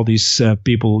that all these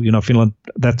people, Finland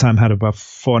at that time had about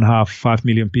 4.5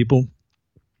 million people.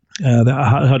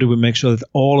 How do we make sure that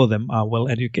all of them are well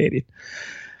educated?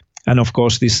 And of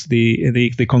course,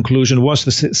 the conclusion was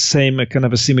the same, kind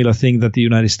of a similar thing that the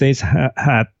United States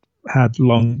had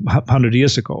long 100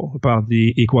 years ago, about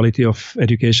the equality of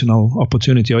educational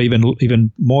opportunity, or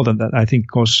even more than that. I think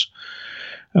goes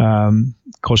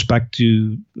back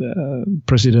to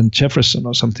President Jefferson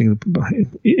or something,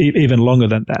 even longer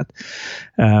than that.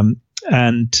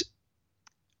 And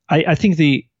I think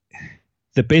the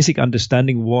basic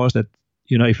understanding was that,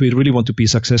 if we really want to be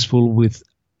successful with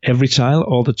every child,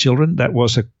 all the children, that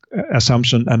was a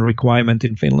assumption and requirement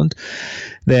in Finland,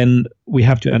 then we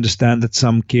have to understand that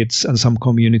some kids and some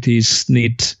communities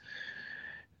need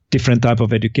different type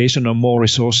of education, or more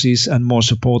resources and more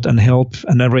support and help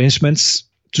and arrangements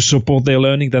to support their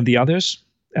learning than the others.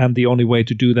 And the only way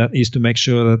to do that is to make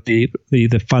sure that the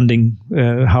funding,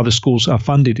 how the schools are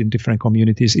funded in different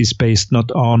communities, is based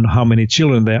not on how many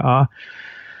children there are,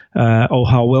 or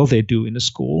how well they do in a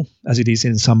school, as it is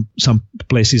in some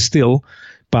places still,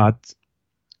 but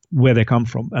where they come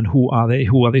from and who are they?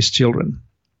 Who are these children?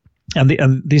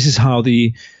 And this is how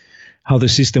the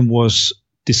system was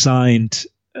designed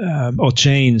or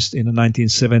changed in the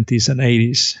 1970s and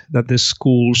 80s. That the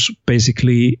schools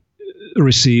basically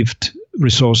received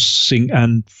resourcing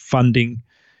and funding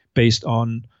based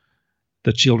on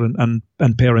the children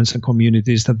and parents and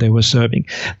communities that they were serving.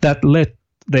 That led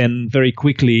then very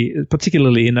quickly,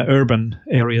 particularly in urban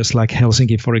areas like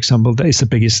Helsinki, for example, that is the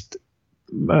biggest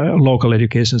local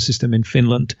education system in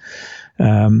Finland,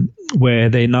 where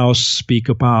they now speak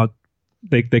about,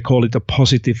 they call it a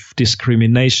positive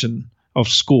discrimination of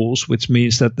schools, which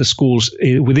means that the schools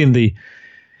within the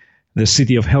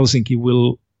city of Helsinki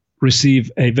will receive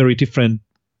a very different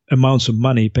amounts of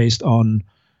money based on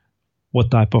what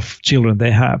type of children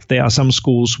they have. There are some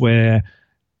schools where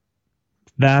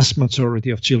vast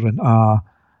majority of children are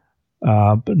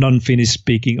non-Finnish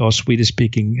speaking or Swedish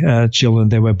speaking children.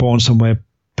 They were born somewhere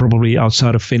probably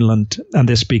outside of Finland, and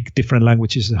they speak different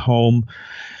languages at home,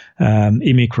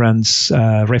 immigrants,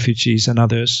 refugees and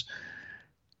others.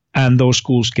 And those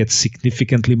schools get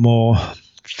significantly more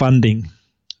funding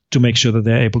to make sure that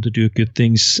they're able to do good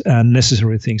things and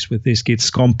necessary things with these kids,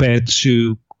 compared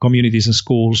to communities and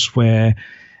schools where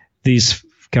these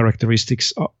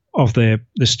characteristics of the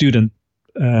student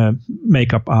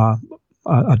makeup are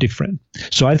different.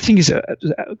 So I think it's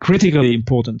critically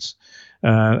important,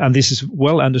 and this is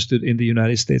well understood in the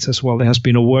United States as well. There has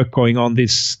been a work going on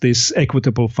this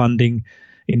equitable funding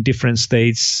in different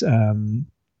states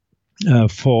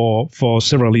for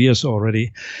several years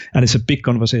already, and it's a big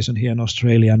conversation here in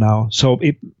Australia now. So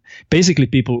it basically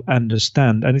people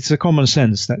understand, and it's a common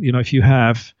sense that if you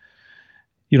have,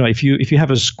 if you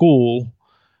have a school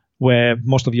where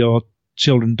most of your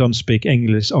children don't speak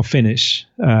English or Finnish,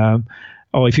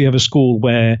 or if you have a school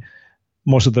where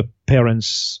most of the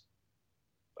parents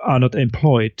are not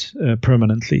employed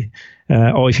permanently,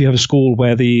 or if you have a school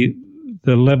where the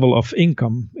level of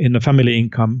income in the family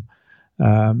income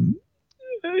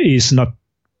is not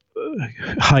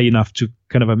high enough to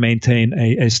kind of maintain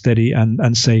a steady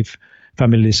and safe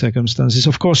family circumstances,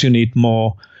 of course you need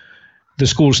more the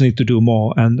schools need to do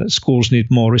more, and schools need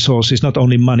more resources, not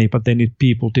only money, but they need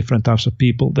people, different types of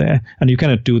people there. And you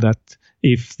cannot do that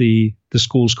if the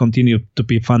schools continue to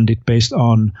be funded based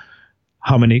on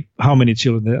how many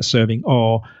children they are serving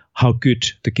or how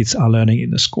good the kids are learning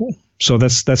in the school. So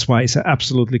that's why it's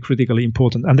absolutely critically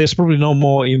important. And there's probably no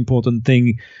more important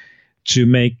thing to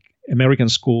make American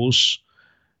schools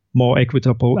more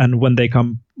equitable. And when they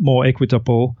come more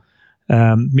equitable,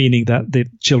 meaning that the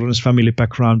children's family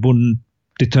background wouldn't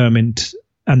determine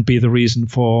and be the reason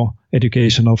for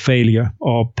educational failure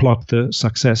or block the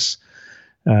success.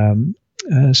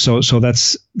 So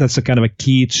that's a kind of a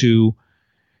key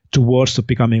towards the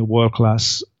becoming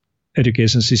world-class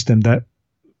education system that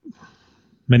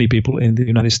many people in the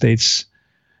United States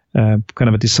kind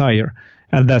of a desire.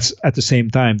 And that's at the same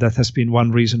time, that has been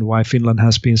one reason why Finland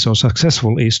has been so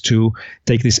successful, is to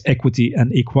take this equity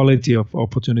and equality of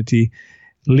opportunity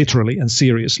literally and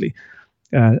seriously.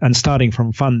 And starting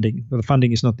from funding. The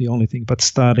funding is not the only thing, but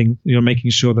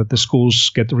making sure that the schools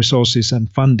get the resources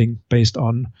and funding based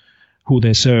on who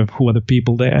they serve, who are the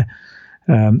people there,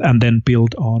 and then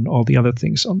build on all the other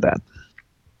things on that.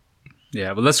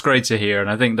 Yeah, well, that's great to hear. And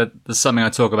I think that there's something I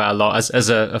talk about a lot as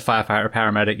a firefighter,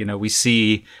 paramedic. We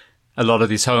see a lot of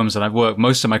these homes, and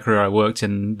most of my career, I worked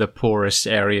in the poorest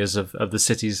areas of the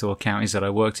cities or counties that I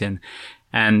worked in.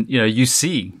 And, you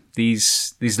see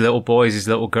these little boys, these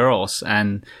little girls,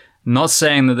 and not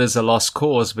saying that there's a lost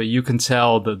cause, but you can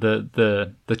tell that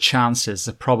the chances,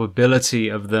 the probability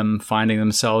of them finding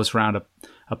themselves around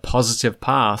a positive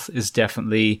path is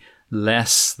definitely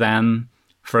less than,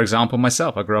 for example,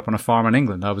 myself. I grew up on a farm in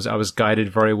England. I was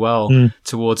guided very well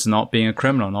towards not being a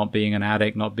criminal, not being an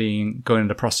addict, not going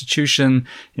into prostitution,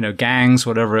 gangs,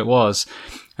 whatever it was.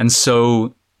 And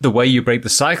so the way you break the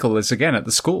cycle is, again, at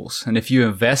the schools. And if you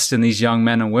invest in these young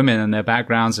men and women and their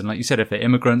backgrounds, and like you said, if they're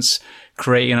immigrants,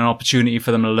 creating an opportunity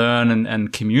for them to learn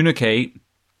and communicate,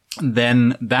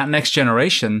 then that next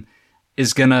generation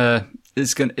is gonna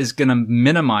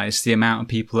minimize the amount of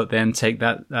people that then take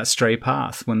that stray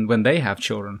path when they have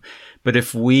children. But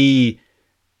if we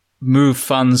move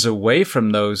funds away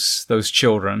from those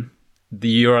children,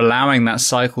 you're allowing that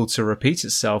cycle to repeat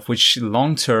itself, which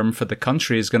long term for the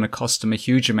country is going to cost them a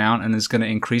huge amount and is going to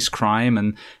increase crime.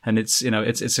 And it's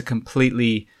a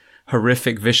completely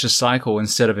horrific, vicious cycle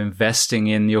instead of investing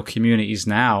in your communities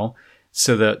now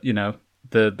so that,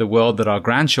 the world that our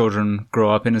grandchildren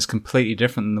grow up in is completely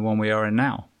different than the one we are in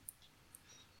now.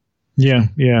 Yeah,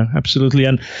 absolutely.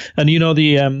 And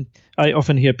I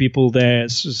often hear people there,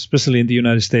 especially in the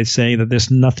United States, saying that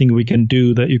there's nothing we can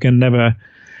do, that you can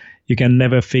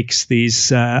never fix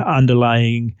these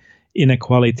underlying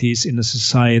inequalities in the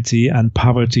society and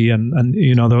poverty and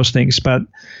those things. But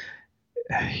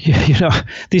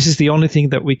this is the only thing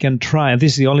that we can try, and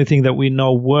this is the only thing that we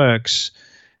know works,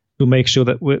 to make sure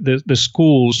that the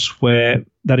schools, where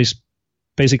that is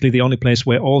basically the only place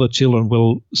where all the children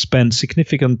will spend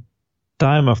significant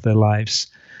time of their lives,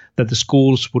 that the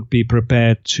schools would be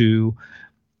prepared to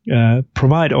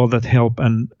provide all that help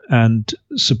and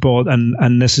support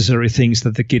and necessary things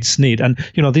that the kids need. And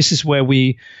this is where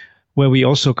we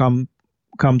also come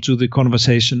to the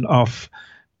conversation of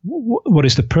what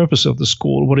is the purpose of the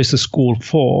school, what is the school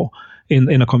for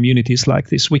in a communities like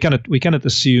this. We cannot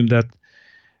assume that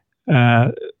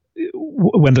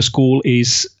when the school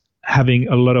is having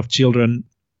a lot of children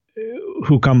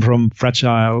who come from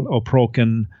fragile or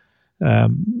broken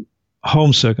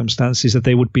home circumstances, that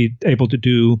they would be able to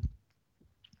do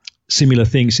similar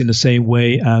things in the same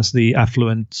way as the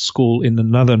affluent school in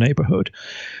another neighborhood.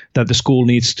 That the school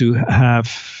needs to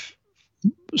have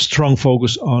strong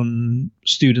focus on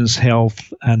students'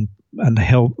 health and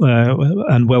health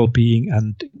and well-being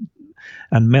and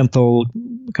mental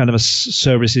kind of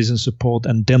services and support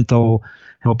and dental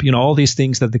help. All these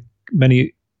things that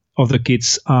many of the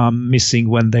kids are missing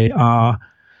when they are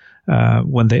at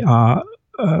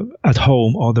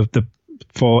home, or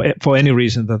for any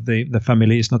reason that the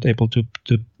family is not able to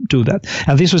do that.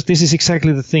 And this is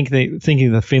exactly the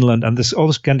thinking that Finland and all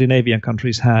the Scandinavian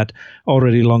countries had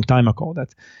already a long time ago,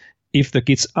 that if the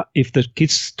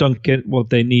kids don't get what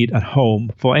they need at home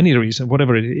for any reason,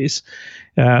 whatever it is,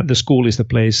 the school is the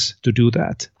place to do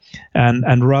that.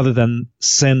 And rather than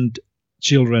send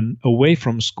children away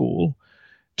from school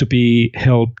to be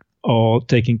helped or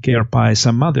taken care by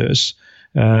some others,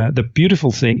 the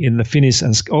beautiful thing in the Finnish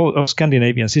and all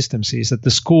Scandinavian systems is that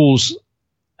the schools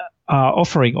are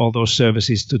offering all those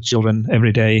services to children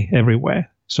every day, everywhere,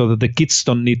 so that the kids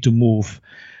don't need to move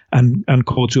and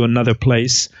go to another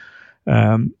place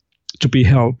to be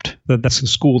helped. That's a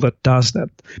school that does that.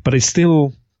 But it's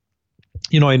still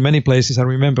in many places, I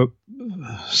remember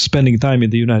spending time in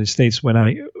the United States when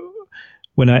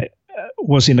I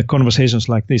was in conversations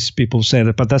like this. People say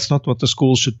that, but that's not what the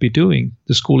school should be doing.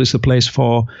 The school is a place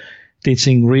for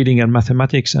teaching reading and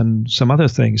mathematics and some other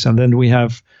things. And then we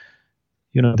have,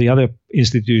 the other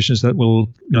institutions that will,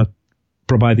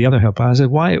 provide the other help. I said,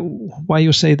 why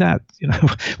you say that?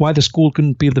 Why the school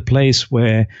couldn't be the place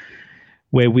where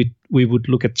we would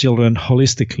look at children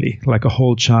holistically, like a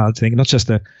whole child thing, not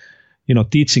just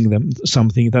teaching them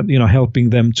something that, helping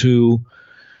them to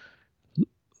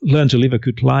learn to live a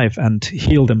good life and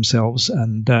heal themselves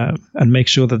and make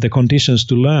sure that the conditions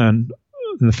to learn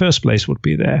in the first place would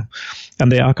be there.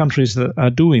 And there are countries that are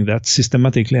doing that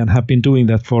systematically and have been doing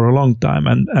that for a long time.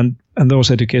 And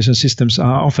those education systems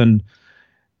are often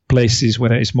places where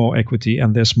there is more equity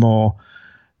and there's more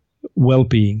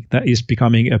well-being that is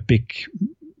becoming a big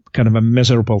kind of a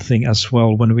measurable thing as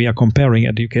well when we are comparing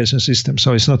education systems.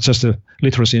 So it's not just a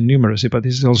literacy and numeracy, but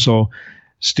it's also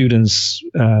students'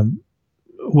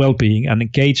 well-being and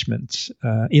engagement,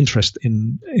 interest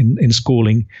in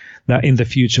schooling that in the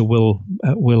future will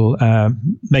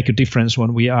make a difference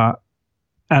when we are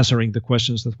answering the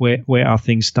questions that where are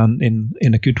things done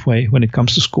in a good way when it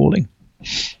comes to schooling.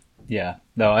 Yeah,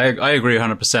 no, I agree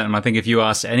 100%. And I think if you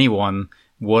ask anyone,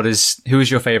 who is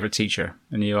your favorite teacher?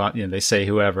 And they say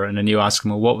whoever, and then you ask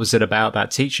them, well, what was it about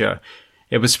that teacher?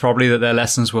 It was probably that their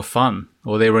lessons were fun,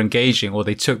 or they were engaging, or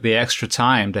they took the extra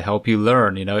time to help you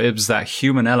learn. It was that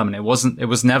human element. It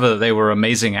was never that they were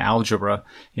amazing at algebra.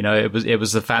 It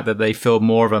was the fact that they filled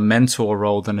more of a mentor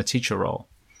role than a teacher role.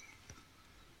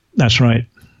 That's right.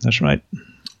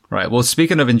 Right. Well,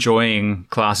 speaking of enjoying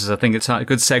classes, I think it's a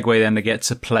good segue then to get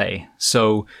to play.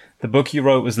 So the book you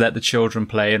wrote was Let the Children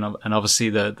Play, and obviously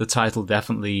the title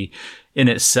definitely in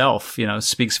itself,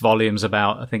 speaks volumes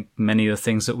about, I think, many of the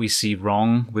things that we see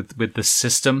wrong with the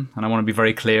system. And I want to be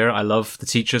very clear. I love the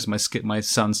teachers. My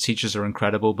son's teachers are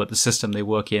incredible, but the system they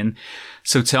work in.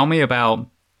 So tell me about,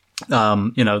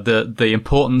 the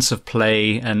importance of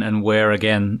play and where,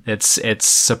 again, it's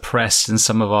suppressed in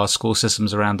some of our school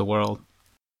systems around the world.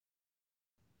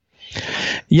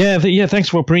 Yeah. Thanks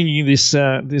for bringing this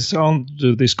on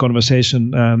to this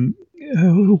conversation.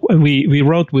 We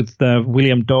wrote with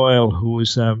William Doyle, who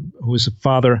is a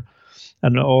father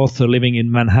and author living in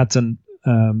Manhattan,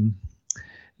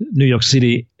 New York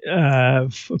City.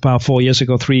 About 3 years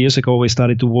ago, we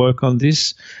started to work on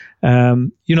this. The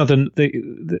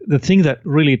thing that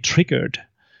really triggered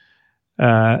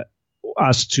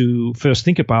us to first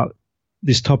think about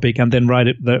this topic and then write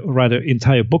an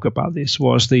entire book about this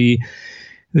was the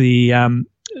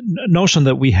notion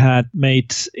that we had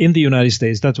made in the United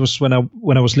States. That was when I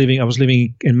was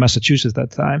living in Massachusetts at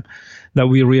that time, that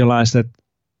we realized that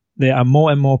there are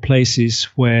more and more places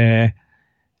where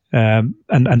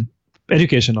and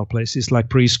educational places like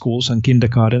preschools and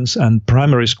kindergartens and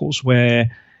primary schools where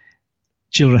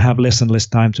children have less and less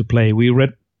time to play. We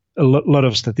read a lot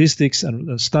of statistics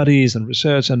and studies and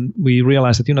research, and we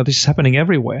realized that this is happening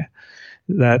everywhere.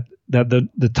 That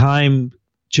the time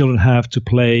children have to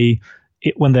play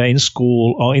when they're in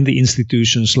school or in the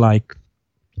institutions like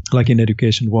in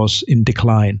education was in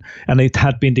decline, and it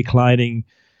had been declining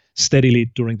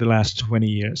steadily during the last 20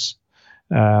 years.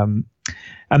 And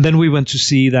then we went to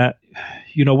see that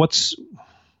what's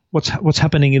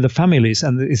happening in the families,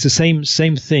 and it's the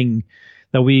same thing.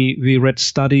 That we read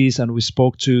studies and we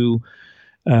spoke to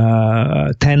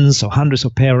tens or hundreds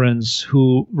of parents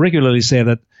who regularly say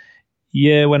that,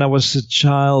 when I was a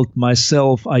child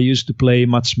myself, I used to play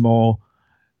much more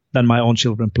than my own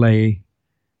children play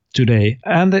today.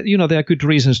 And that, there are good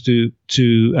reasons to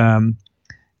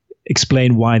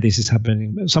explain why this is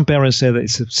happening. Some parents say that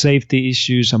it's a safety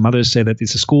issue. Some others say that the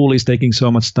school is taking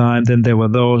so much time. Then there were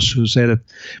those who say that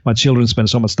my children spend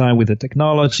so much time with the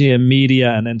technology and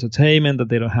media and entertainment that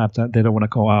they don't have that. They don't want to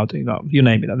go out. You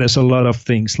name it. There's a lot of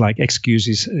things like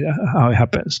excuses how it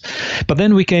happens. But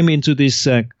then we came into this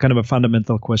kind of a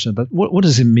fundamental question that what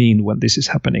does it mean when this is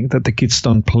happening? That the kids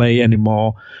don't play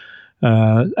anymore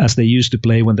as they used to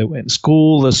play when they were in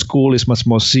school. The school is much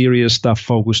more serious stuff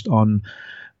focused on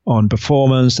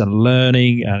performance and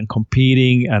learning and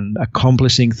competing and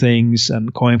accomplishing things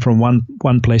and going from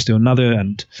one place to another,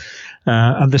 and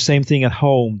the same thing at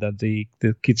home, that the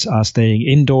kids are staying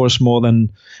indoors more than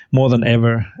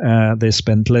ever. They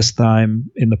spend less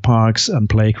time in the parks and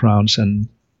playgrounds and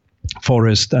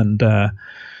forest, and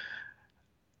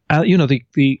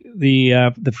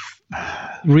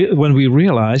when we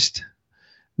realized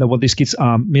that what these kids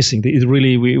are missing,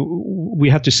 we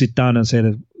had to sit down and say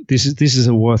that this is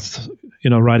worth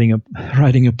writing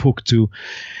a book to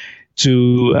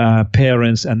to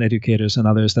parents and educators and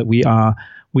others that we are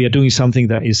doing something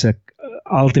that is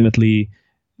ultimately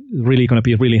really going to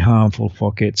be really harmful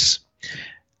for kids.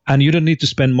 And you don't need to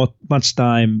spend much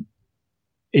time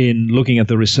in looking at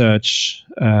the research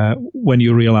when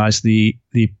you realize the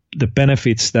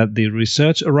benefits that the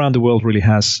research around the world really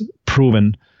has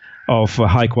proven of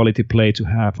high quality play to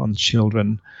have on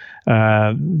children,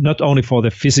 not only for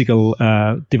the physical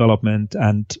development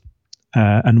and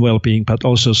well-being, but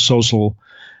also social,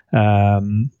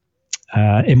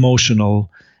 emotional,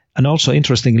 and also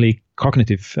interestingly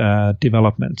cognitive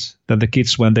development. That the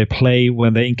kids, when they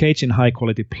engage in high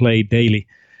quality play daily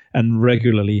and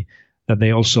regularly, that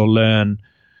they also learn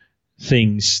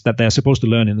things that they're supposed to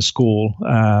learn in school.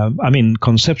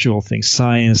 Conceptual things,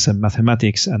 science and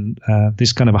mathematics, and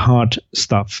this kind of hard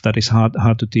stuff that is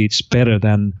hard to teach better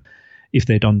than if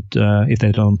they don't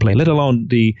play. Let alone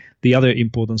the other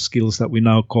important skills that we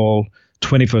now call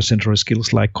 21st century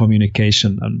skills, like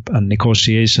communication and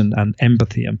negotiation and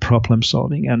empathy and problem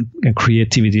solving and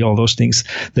creativity. All those things,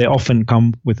 they often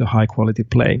come with a high quality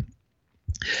play.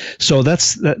 So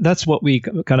that's what we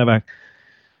kind of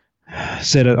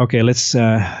said. Okay, let's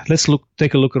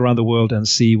take a look around the world and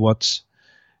see what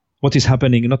is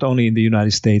happening not only in the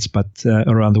United States but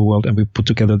around the world. And we put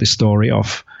together the story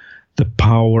of the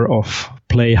power of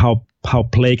play, how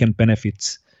play can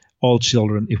benefit all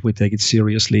children if we take it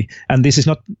seriously. And this is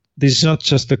not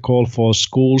just a call for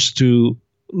schools to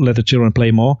let the children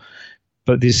play more,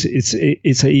 but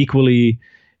it's equally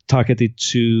targeted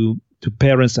to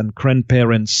parents and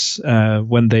grandparents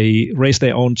when they raise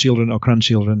their own children or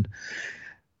grandchildren,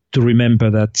 to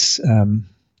remember that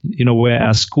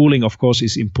whereas schooling of course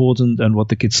is important and what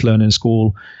the kids learn in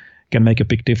school can make a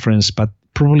big difference, but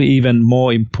probably even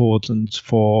more important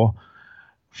for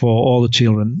all the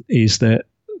children is the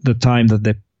time that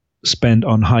they spend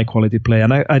on high quality play.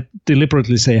 And I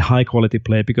deliberately say high quality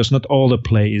play because not all the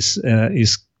play is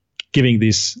giving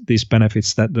these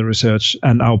benefits that the research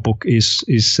and our book is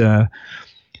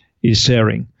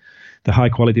sharing. The high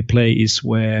quality play is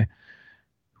where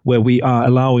we are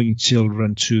allowing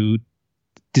children to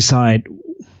decide,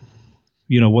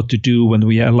 what to do, when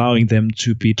we are allowing them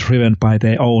to be driven by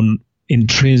their own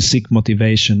intrinsic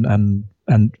motivation and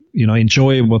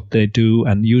enjoy what they do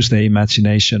and use their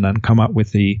imagination and come up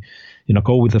with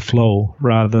go with the flow,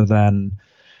 rather than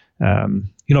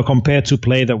compared to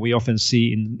play that we often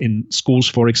see in schools,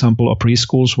 for example, or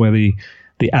preschools, where the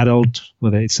adult,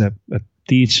 whether it's a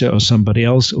teacher or somebody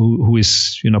else who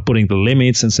is putting the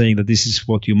limits and saying that this is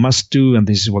what you must do and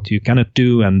this is what you cannot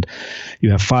do, and you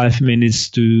have 5 minutes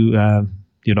to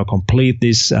complete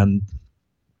this, and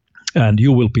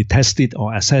you will be tested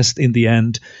or assessed in the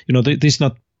end. This is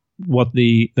not what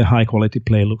the high quality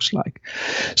play looks like.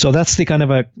 So that's the kind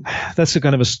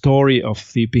of a story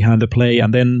of the behind the play.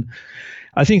 And then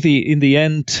I think in the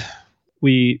end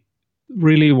we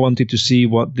really wanted to see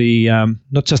what the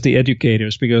not just the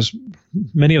educators, because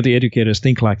many of the educators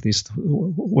think like this,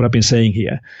 what I've been saying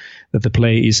here, that the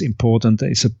play is important.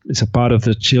 It's a part of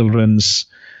the children's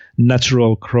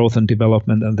natural growth and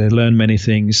development, and they learn many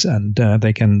things, and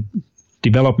they can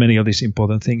develop many of these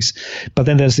important things. But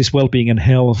then there's this well-being and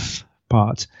health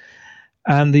part,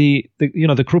 and the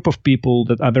group of people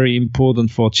that are very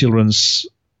important for children's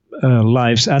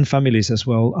lives and families as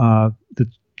well are the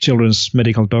children's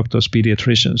medical doctors,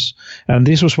 pediatricians. And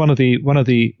this was one of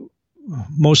the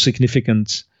most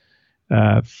significant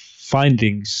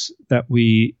findings that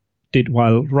we did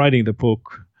while writing the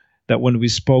book, that when we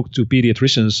spoke to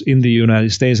pediatricians in the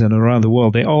United States and around the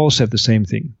world, they all said the same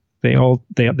thing. They all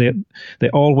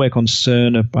were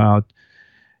concerned about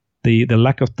the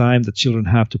lack of time that children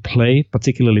have to play,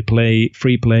 particularly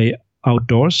free play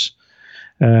outdoors,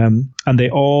 and they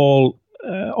all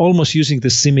almost using the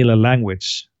similar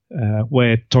language.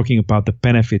 We're talking about the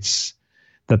benefits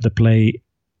that the play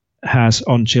has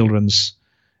on children's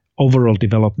overall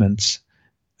development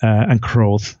and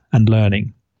growth and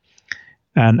learning,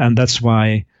 and that's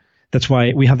why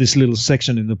we have this little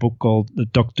section in the book called the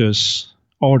doctor's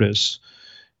orders,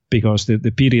 because the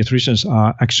pediatricians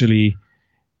are actually,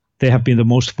 they have been the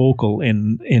most vocal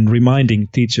in reminding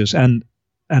teachers and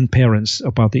parents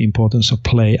about the importance of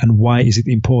play and why is it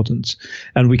important.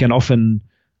 And we can often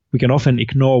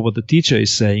ignore what the teacher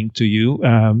is saying to you,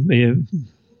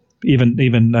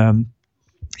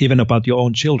 even about your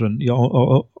own children,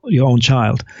 your own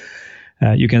child.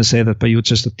 You can say that, but you're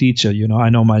just a teacher. I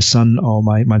know my son or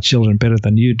my children better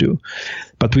than you do.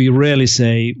 But we rarely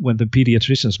say, when the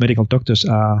pediatricians, medical doctors,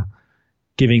 are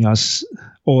giving us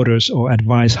orders or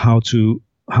advice how to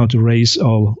raise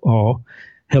or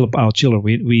help our children,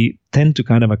 we tend to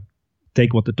kind of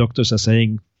take what the doctors are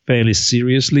saying fairly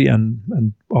seriously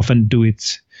and often do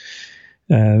it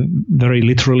very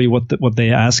literally what they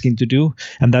are asking to do.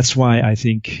 And that's why I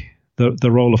think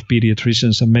the role of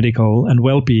pediatricians and medical and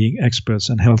well-being experts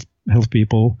and health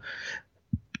people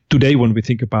today, when we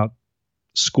think about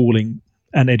schooling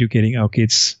and educating our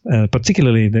kids,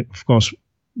 particularly, of course,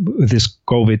 with this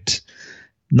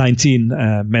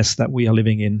COVID-19 mess that we are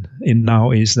living in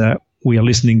now, is that we are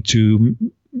listening to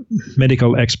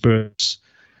medical experts'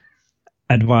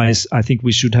 advice. I think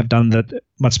we should have done that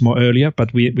much more earlier,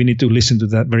 but we need to listen to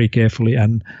that very carefully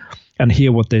and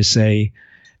hear what they say,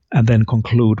 and then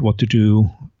conclude what to do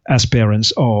as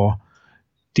parents or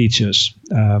teachers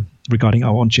regarding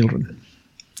our own children.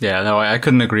 Yeah, no, I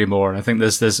couldn't agree more. I think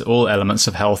there's all elements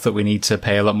of health that we need to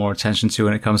pay a lot more attention to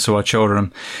when it comes to our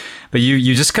children. But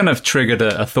you just kind of triggered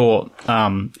a thought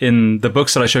in the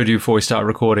books that I showed you before we started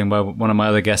recording by one of my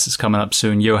other guests that's coming up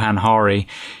soon, Johan Hari.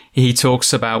 He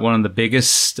talks about one of the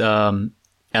biggest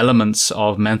elements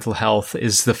of mental health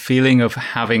is the feeling of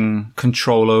having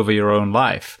control over your own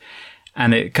life.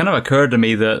 And it kind of occurred to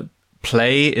me that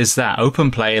play is that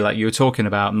open play, like you were talking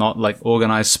about, not like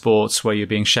organized sports where you're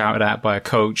being shouted at by a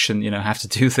coach and, have to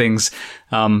do things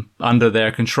under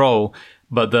their control.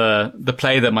 But the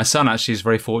play that my son actually is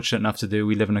very fortunate enough to do,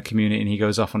 we live in a community and he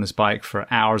goes off on his bike for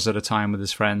hours at a time with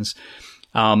his friends.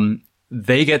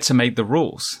 They get to make the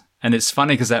rules. And it's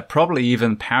funny because that probably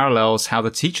even parallels how the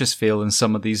teachers feel in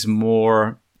some of these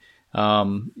more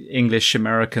English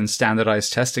American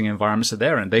standardized testing environments that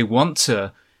they're in. They want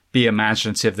to be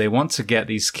imaginative. They want to get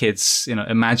these kids,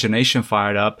 imagination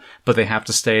fired up, but they have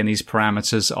to stay in these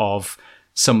parameters of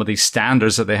some of these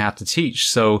standards that they have to teach.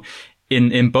 So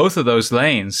in both of those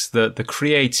lanes, the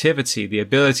creativity, the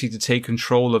ability to take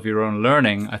control of your own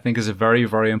learning, I think is a very,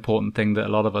 very important thing that a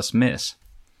lot of us miss.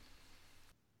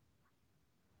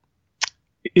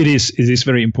 It is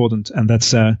very important, and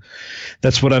that's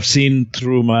what I've seen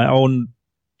through my own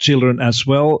children as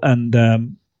well. And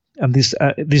this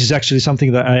is actually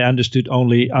something that I understood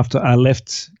only after I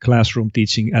left classroom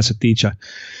teaching as a teacher,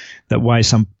 that why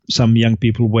some young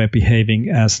people were behaving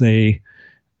as they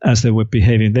were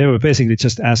behaving. They were basically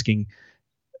just asking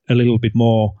a little bit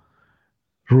more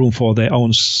room for their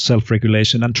own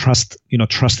self-regulation and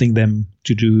trusting them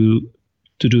to do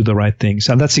the right things.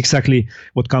 And that's exactly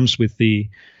what comes with the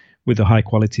high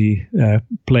quality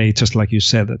play, just like you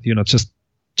said, that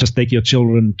just take your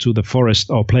children to the forest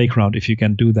or playground if you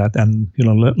can do that, and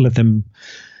let them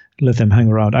hang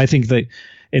around. I think that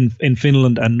in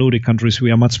Finland and Nordic countries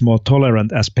we are much more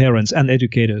tolerant as parents and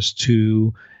educators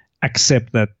to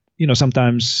accept that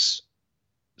sometimes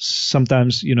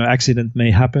accident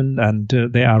may happen, and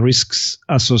there are risks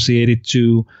associated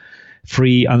to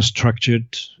free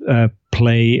unstructured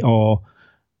play or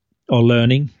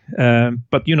learning.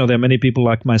 But there are many people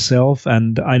like myself,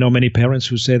 and I know many parents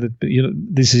who say that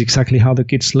this is exactly how the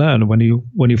kids learn. When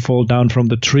you fall down from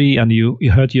the tree and you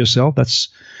hurt yourself,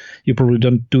 you probably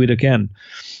don't do it again.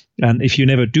 And if you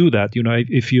never do that,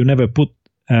 if you never put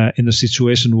in a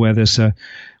situation where there's a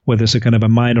kind of a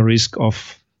minor risk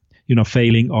of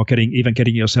failing or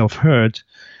getting yourself hurt,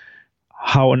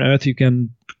 how on earth you can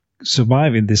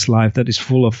survive in this life that is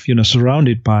full of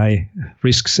surrounded by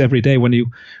risks every day? When you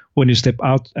step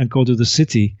out and go to the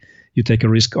city, you take a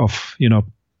risk of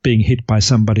being hit by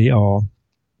somebody or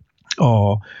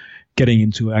getting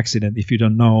into an accident if you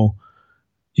don't know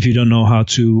how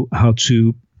to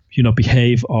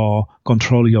behave or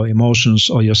control your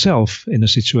emotions or yourself in a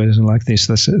situation like this.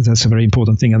 That's a very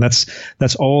important thing, and that's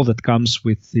all that comes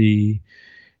with the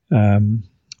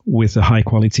high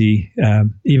quality,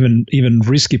 even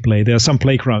risky play. There are some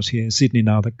playgrounds here in Sydney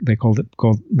now that they call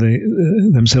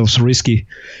themselves risky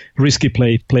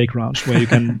playgrounds, where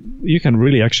you can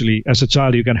really actually, as a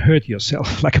child, you can hurt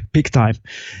yourself like a big time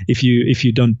if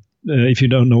you don't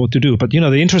know what to do. But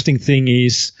the interesting thing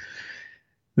is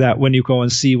that when you go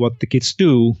and see what the kids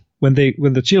do, when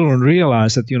the children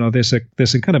realize that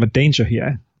there's a kind of a danger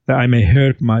here, that I may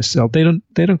hurt myself, they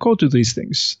don't go to these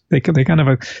things. They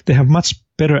have much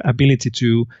better ability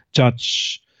to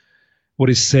judge what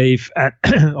is safe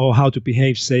or how to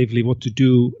behave safely, what to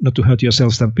do not to hurt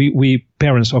yourselves, that we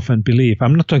parents often believe.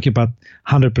 I'm not talking about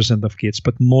 100% of kids,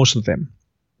 but most of them.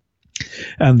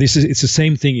 And it's the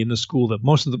same thing in the school, that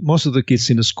most of the kids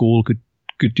in the school could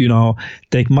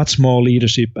take much more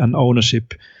leadership and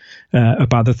ownership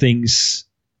about the things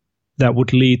that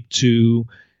would lead to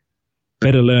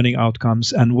better learning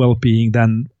outcomes and well-being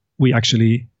than we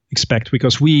actually expect,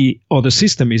 because the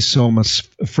system is so much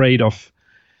afraid of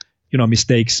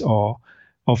mistakes or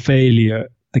failure.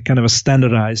 They kind of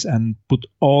standardize and put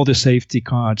all the safety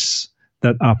cards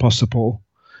that are possible,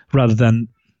 rather than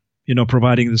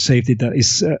providing the safety that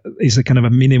is a kind of a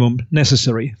minimum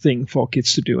necessary thing for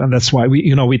kids to do. And that's why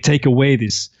we take away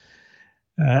this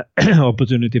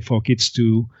opportunity for kids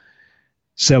to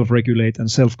self-regulate and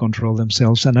self-control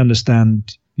themselves and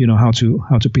understand, how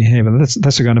to behave. And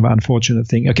that's a kind of unfortunate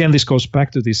thing. Again, this goes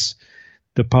back to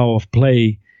the power of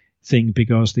play thing,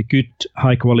 because the good,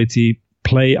 high-quality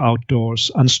play outdoors,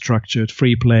 unstructured,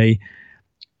 free play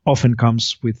often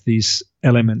comes with these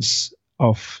elements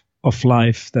of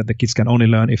life that the kids can only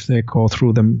learn if they go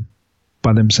through them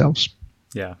by themselves.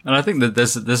 Yeah, and I think that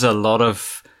there's a lot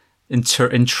of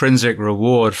intrinsic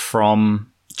reward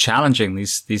from challenging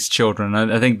these children.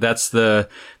 I think that's the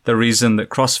reason that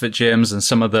CrossFit gyms and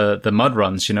some of the mud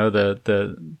runs,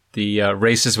 the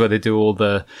races where they do all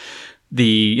the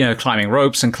climbing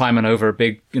ropes and climbing over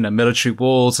big, military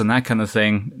walls and that kind of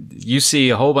thing. You see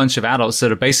a whole bunch of adults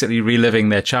that are basically reliving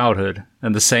their childhood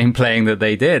and the same playing that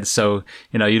they did. So,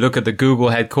 you look at the Google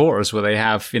headquarters where they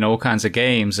have, all kinds of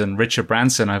games, and Richard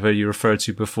Branson, I've heard you refer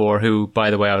to before, who, by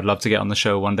the way, I would love to get on the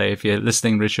show one day if you're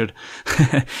listening, Richard.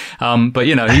 But,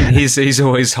 he's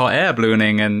always hot air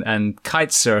ballooning and kite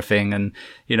surfing.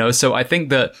 And, so I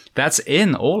think that's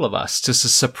in all of us. To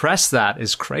suppress that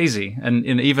is crazy. And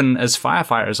even as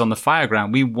firefighters on the fire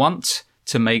ground, we want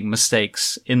to make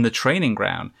mistakes in the training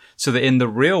ground, so that in the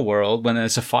real world, when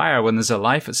there's a fire, when there's a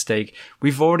life at stake,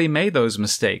 we've already made those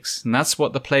mistakes. And that's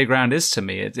what the playground is to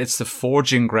me. It's the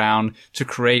forging ground to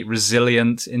create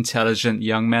resilient, intelligent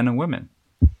young men and women.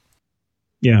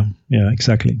 Yeah,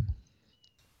 exactly.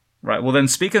 Right. Well, then,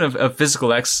 speaking of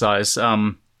physical exercise,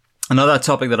 another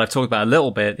topic that I've talked about a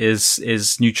little bit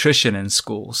is nutrition in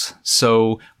schools.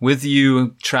 So with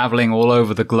you traveling all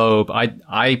over the globe,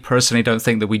 I personally don't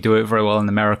think that we do it very well in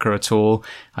America at all.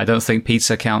 I don't think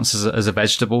pizza counts as a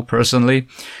vegetable, personally.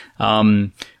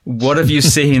 What have you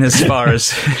seen as far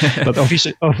as... But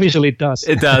officially it does.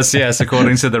 It does, yes,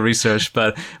 according to the research.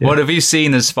 But what have you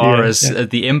seen as far as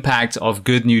the impact of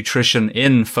good nutrition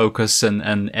in focus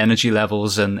and energy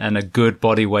levels and a good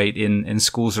body weight in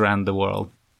schools around the world?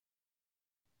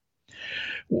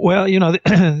 Well,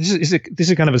 this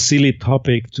is kind of a silly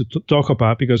topic to talk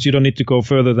about, because you don't need to go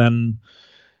further than,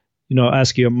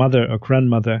 ask your mother or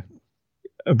grandmother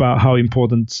about how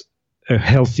important a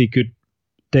healthy, good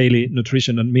daily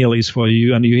nutrition and meal is for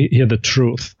you, and you hear the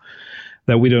truth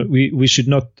that we should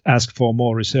not ask for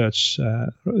more research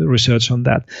on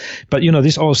that. But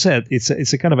this all said,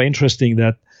 it's a kind of interesting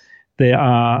that there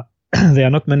are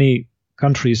not many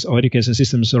countries or education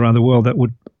systems around the world that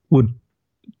would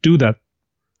do that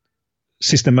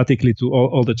systematically to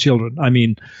all the children. I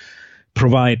mean,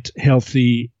 provide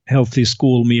healthy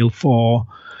school meal for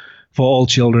all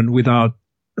children without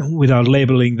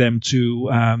labeling them to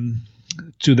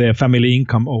their family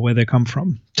income or where they come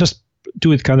from. Just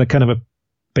do it kind of a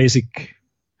basic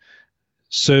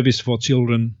service for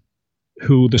children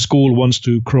who the school wants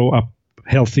to grow up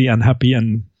healthy and happy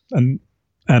and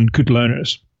good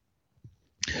learners.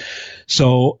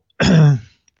 So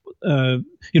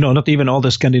not even all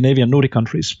the Scandinavian Nordic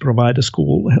countries provide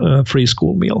a free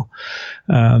school meal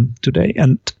today.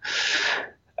 And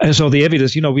so the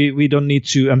evidence, we don't need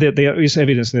to, and there is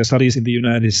evidence, there are studies in the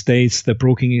United States. The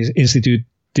Brookings Institute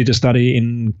did a study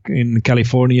in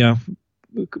California,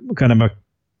 kind of a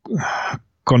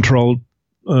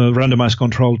randomized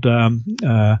controlled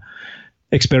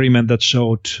experiment that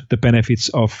showed the benefits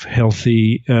of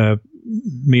healthy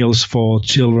meals for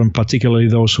children, particularly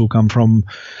those who come from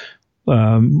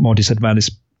more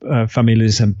disadvantaged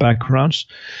families and backgrounds.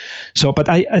 So, but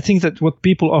I think that what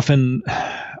people often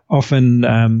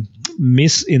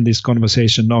miss in this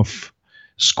conversation of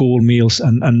school meals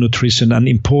and nutrition and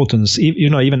importance,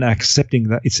 even accepting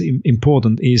that it's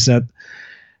important, is that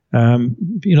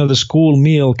the school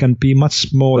meal can be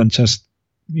much more than just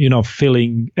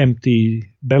filling empty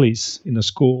bellies in a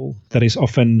school. That is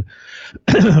often,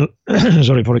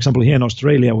 for example, here in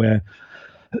Australia, where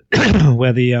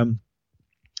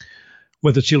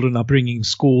the children are bringing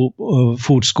school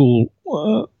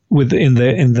in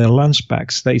their lunch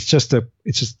bags. It's just a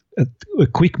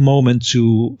quick moment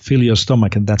to fill your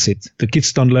stomach, and that's it. The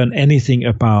kids don't learn anything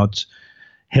about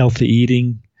healthy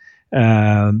eating,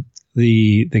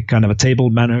 the kind of a table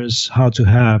manners, how to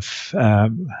have a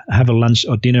lunch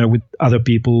or dinner with other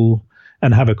people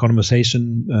and have a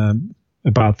conversation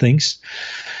about things.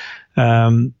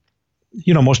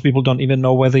 Most people don't even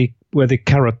know where the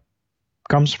carrot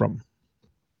comes from,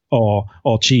 or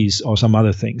cheese or some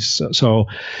other things. So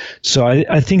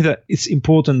I think that it's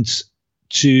important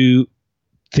to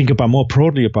think about more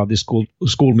broadly about the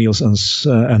school meals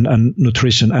and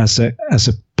nutrition as a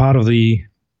part of the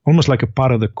almost like a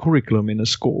part of the curriculum in a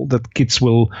school, that kids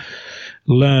will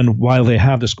learn while they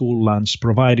have the school lunch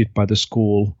provided by the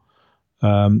school,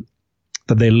 that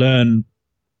they learn,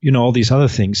 all these other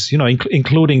things,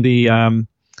 including the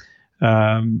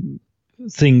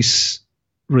things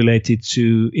related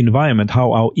to environment,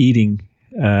 how our eating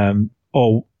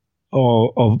or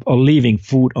leaving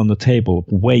food on the table,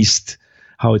 waste,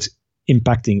 how it's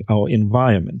impacting our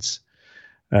environments,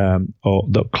 or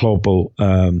the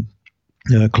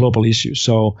global issues.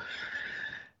 So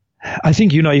I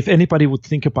think, if anybody would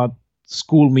think about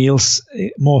school meals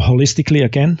more holistically,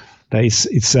 again,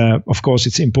 it's of course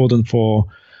it's important for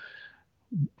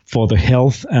the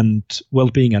health and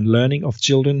well-being and learning of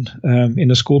children in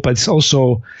the school, but it's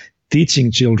also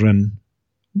teaching children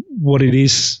what it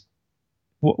is,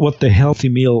 what the healthy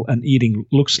meal and eating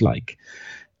looks like,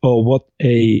 or what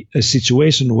a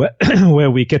situation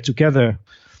where we get together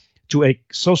to a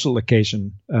social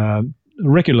occasion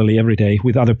regularly every day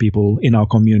with other people in our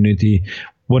community.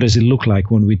 What does it look like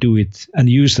when we do it, and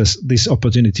use this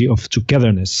opportunity of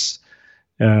togetherness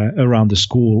around the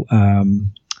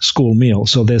school meal?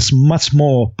 So there's much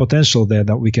more potential there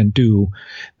that we can do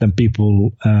than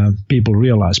people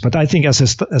realize. But I think, as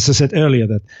I said earlier,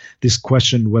 that this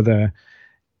question whether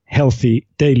healthy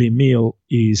daily meal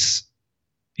is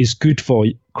good for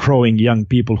growing young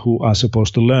people who are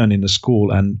supposed to learn in the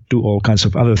school and do all kinds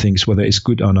of other things, whether it's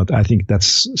good or not, I think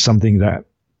that's something that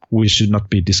we should not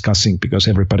be discussing, because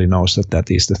everybody knows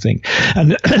that is the thing.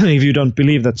 And if you don't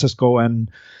believe that, just go and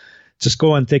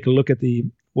take a look at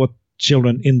what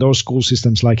children in those school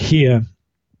systems like here,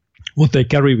 what they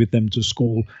carry with them to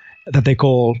school that they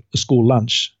call a school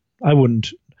lunch.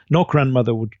 No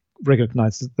grandmother would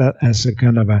recognize that as a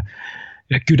kind of a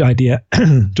good idea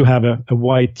to have a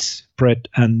white bread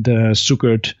and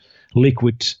sugared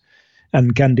liquid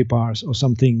and candy bars or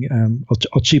something,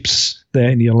 or chips there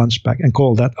in your lunch bag, and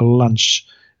call that a lunch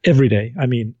every day. I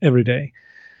mean, every day.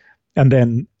 And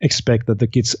then expect that the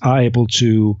kids are able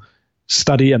to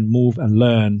study and move and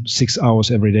learn 6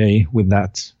 hours every day with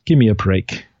that. Give me a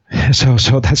break.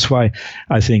 So that's why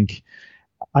I think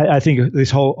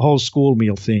this whole school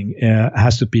meal thing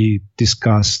has to be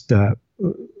discussed,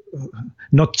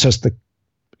 not just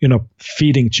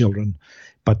feeding children,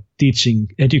 but teaching,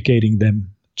 educating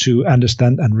them to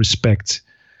understand and respect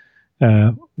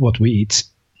what we eat.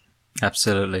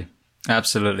 Absolutely.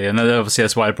 And obviously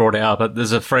that's why I brought it up. But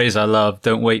there's a phrase I love: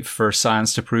 don't wait for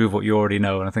science to prove what you already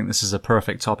know. And I think this is a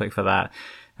perfect topic for that.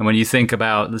 And when you think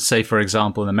about, let's say, for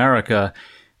example, in America,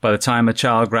 by the time a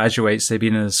child graduates, they've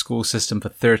been in the school system for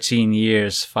 13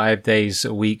 years, 5 days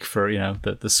a week for,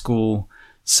 the school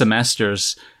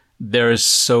semesters. There is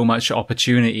so much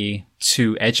opportunity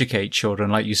to educate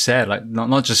children, like you said, like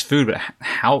not just food, but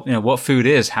how, what food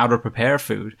is, how to prepare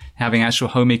food, having actual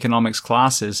home economics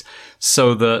classes,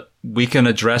 so that we can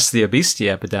address the obesity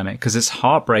epidemic. Because it's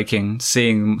heartbreaking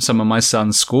seeing some of my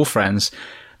son's school friends.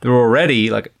 They're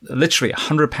already like literally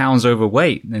 100 pounds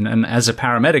overweight. And as a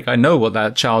paramedic, I know what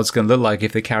that child's going to look like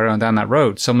if they carry on down that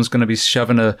road. Someone's going to be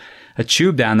shoving a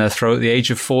tube down their throat at the age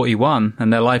of 41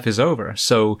 and their life is over.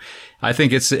 So I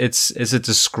think it's a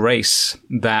disgrace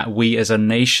that we as a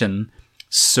nation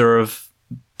serve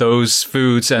those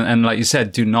foods and like you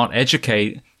said, do not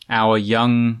educate our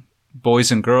young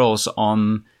boys and girls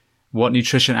on what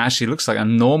nutrition actually looks like,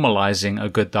 and normalizing a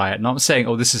good diet. Not saying,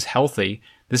 oh, this is healthy.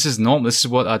 This is normal. This is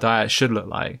what our diet should look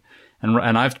like.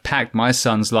 And I've packed my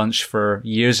son's lunch for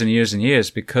years and years and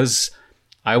years because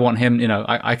I want him,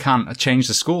 I can't change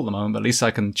the school at the moment, but at least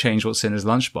I can change what's in his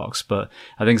lunchbox. But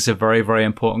I think it's a very, very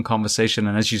important conversation.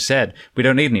 And as you said, we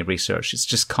don't need any research. It's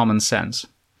just common sense.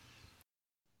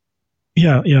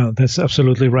 Yeah, that's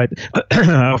absolutely right.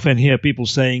 I often hear people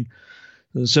saying,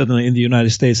 certainly in the United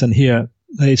States and here,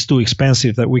 that it's too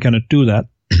expensive, that we cannot do that,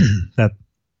 that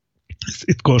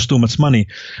it costs too much money.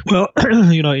 Well,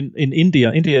 in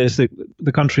India is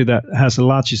the country that has the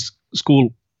largest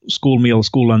school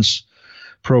lunch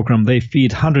program. They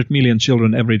feed 100 million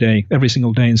children every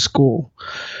single day in school.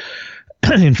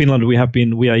 In Finland, we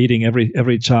are eating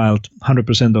every child,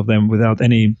 100% of them, without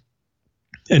any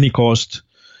cost.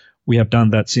 We have done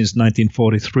that since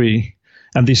 1943,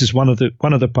 and this is one of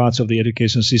the parts of the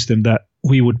education system that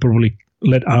we would probably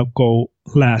let out go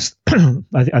last.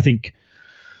 I think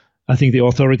the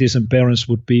authorities and parents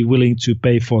would be willing to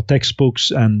pay for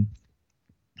textbooks and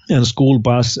school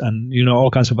bus and all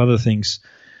kinds of other things,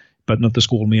 but not the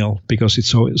school meal, because it's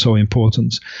so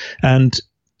important. And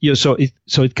so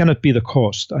it cannot be the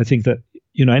cost. I think that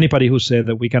anybody who said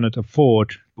that we cannot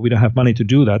afford, we don't have money to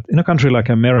do that in a country like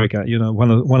America,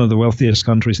 one of the wealthiest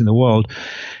countries in the world,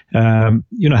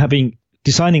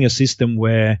 designing a system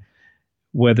where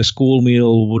where the school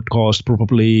meal would cost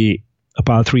probably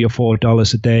about $3 or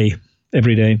 $4 a day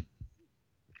every day.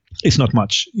 It's not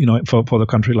much, for the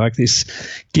country like this,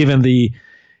 given the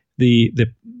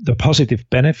positive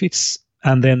benefits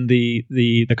and then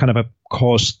the kind of a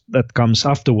cost that comes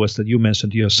afterwards that you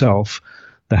mentioned yourself,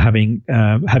 the having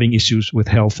issues with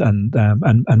health and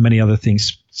many other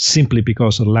things simply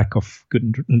because of lack of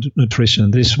good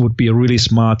nutrition. This would be a really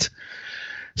smart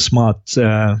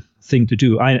thing to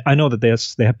do. I know that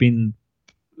there have been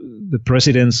the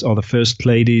presidents or the first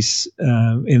ladies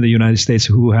in the United States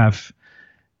who have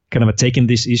kind of taken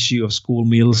this issue of school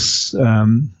meals a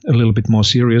little bit more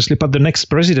seriously. But the next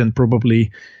president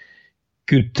probably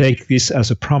could take this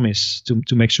as a promise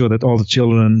to make sure that all the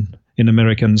children in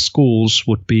American schools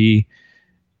would be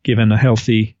given a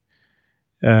healthy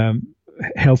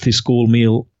school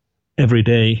meal every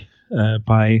day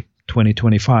by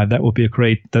 2025. That would be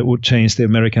that would change the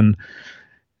American,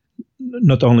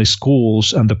 not only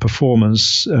schools and the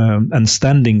performance and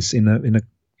standings in a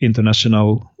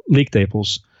international league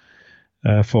tables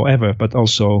forever, but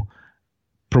also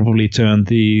probably turn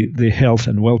the health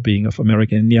and well-being of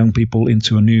American young people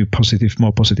into a new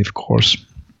more positive course.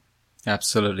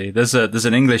 Absolutely. There's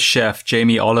an English chef,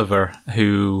 Jamie Oliver,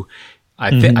 who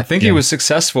I think he was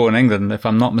successful in England, if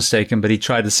I'm not mistaken, but he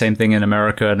tried the same thing in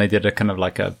America, and they did a kind of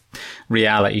like a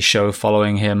reality show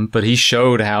following him. But he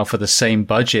showed how for the same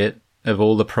budget of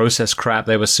all the processed crap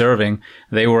they were serving,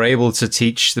 they were able to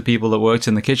teach the people that worked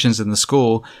in the kitchens in the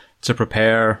school to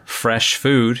prepare fresh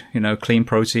food, clean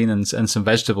protein and some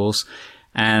vegetables,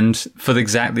 and for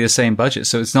exactly the same budget.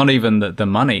 So it's not even the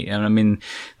money. And I mean,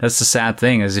 that's the sad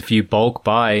thing, is if you bulk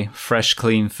buy fresh,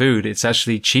 clean food, it's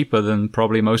actually cheaper than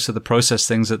probably most of the processed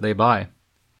things that they buy.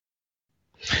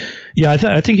 Yeah,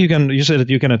 I think you said that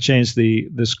you cannot change the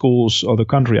schools or the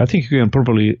country. I think you can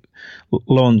probably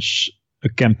launch a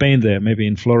campaign there, maybe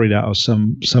in Florida or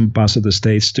some parts of the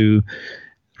states, to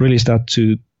really start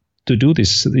to do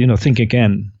this, think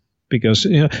again, because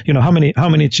how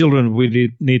many children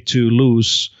we need to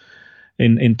lose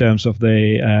in terms of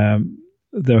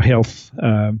their health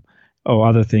or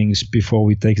other things before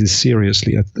we take this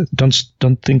seriously.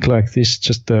 Don't think like this.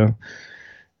 Just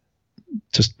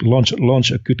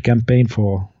launch a good campaign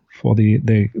for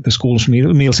the school's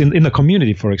meals in the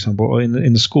community, for example, or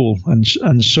in the school,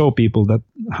 and show people that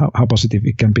how positive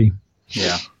it can be.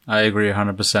 Yeah, I agree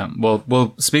 100%.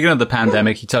 Well, speaking of the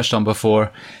pandemic, you touched on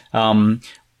before,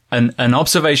 an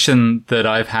observation that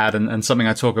I've had and something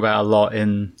I talk about a lot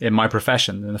in my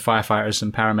profession, in the firefighters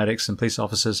and paramedics and police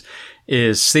officers,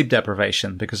 is sleep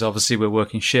deprivation, because obviously we're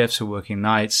working shifts, we're working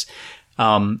nights.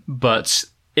 But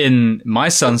in my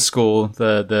son's school,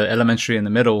 the elementary and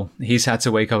the middle, he's had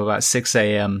to wake up about 6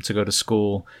 a.m. to go to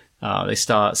school. They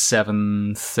start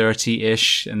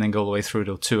 7:30-ish and then go all the way through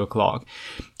till 2 o'clock.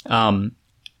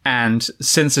 And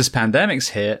since this pandemic's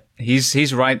hit,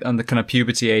 he's right on the kind of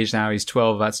puberty age now. He's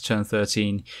 12, about to turn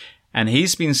 13, and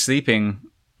he's been sleeping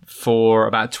for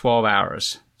about 12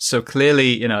 hours. So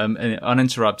clearly,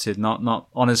 uninterrupted, not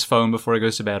on his phone before he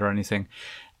goes to bed or anything.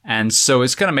 And so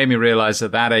it's kind of made me realize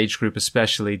that age group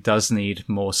especially does need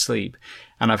more sleep.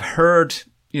 And I've heard,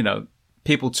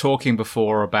 people talking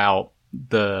before about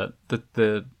the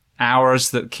hours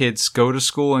that kids go to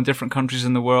school in different countries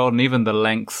in the world, and even the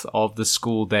length of the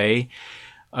school day.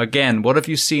 Again, what have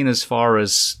you seen as far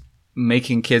as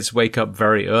making kids wake up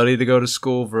very early to go to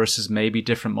school versus maybe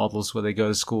different models where they go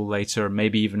to school later,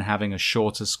 maybe even having a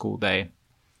shorter school day?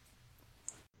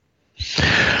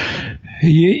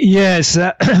 Yes,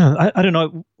 I don't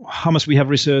know how much we have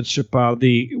researched about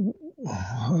the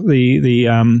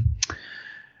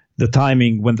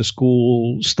timing when the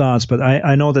school starts, but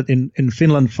I know that in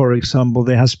Finland, for example,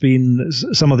 there has been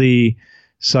some of the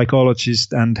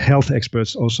psychologists and health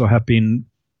experts also have been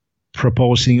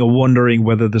proposing or wondering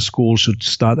whether the school should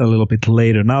start a little bit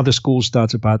later. Now the school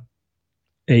starts about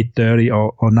 8:30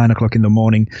 or 9 o'clock in the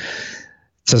morning,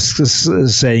 just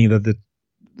saying that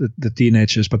the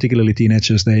teenagers, particularly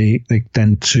teenagers, they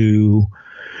tend to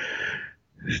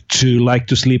like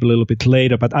to sleep a little bit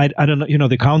later. But I don't know,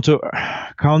 the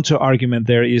counter argument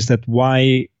there is that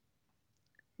why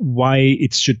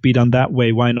it should be done that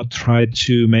way. Why not try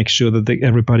to make sure that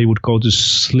everybody would go to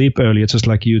sleep earlier, just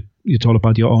like you told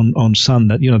about your own son,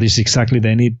 that this is exactly,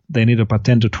 they need about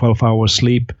 10 to 12 hours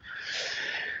sleep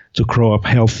to grow up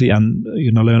healthy and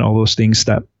learn all those things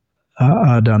that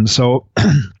are done. So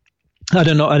I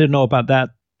don't know about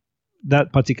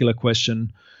that particular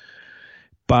question.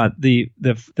 But the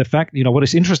fact, what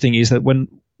is interesting is that when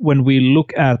we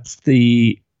look at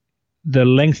the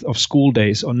length of school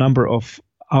days or number of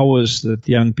hours that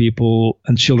young people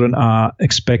and children are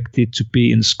expected to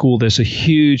be in school, there's a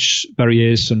huge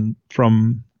variation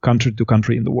from country to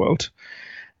country in the world.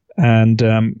 And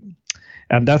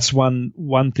that's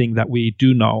one thing that we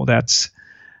do know, that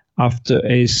after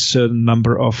a certain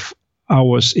number of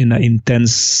hours in an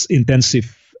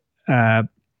intensive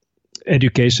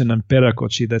education and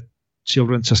pedagogy, that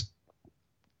children just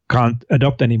can't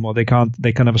adopt anymore. They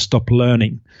kind of stop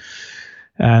learning.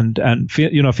 And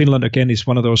Finland again is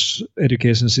one of those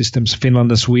education systems,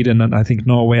 Finland and Sweden, and I think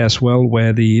Norway as well,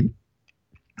 where the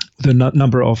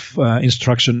number of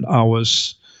instruction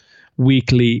hours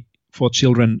weekly for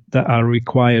children that are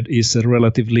required is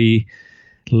relatively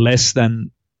less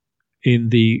than in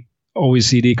the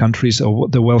OECD countries or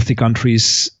the wealthy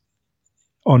countries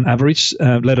on average,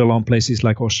 let alone places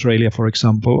like Australia, for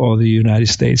example, or the United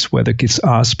States, where the kids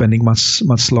are spending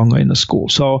much longer in the school.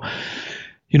 So,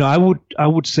 I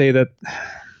would say that,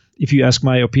 if you ask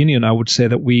my opinion, I would say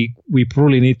that we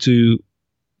probably need to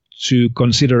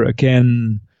consider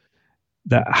again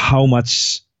that how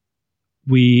much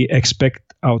we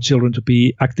expect our children to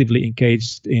be actively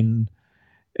engaged in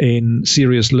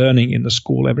serious learning in the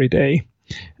school every day,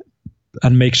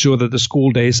 and make sure that the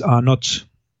school days are not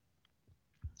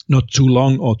too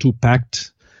long or too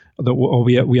packed, or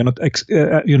we are not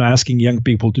asking young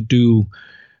people to do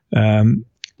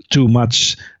too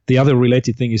much. The other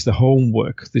related thing is the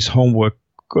homework. This homework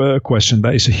question,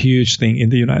 that is a huge thing in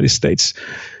the United States.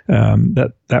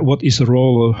 That what is the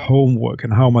role of homework,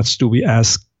 and how much do we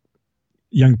ask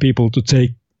young people to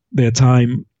take their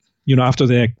time, after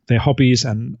their hobbies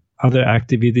and other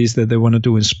activities that they want to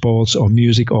do in sports or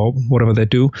music or whatever they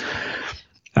do,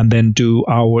 and then do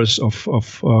hours of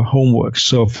homework.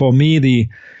 So for me, the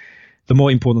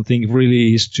more important thing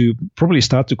really is to probably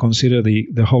start to consider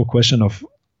the whole question of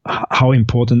how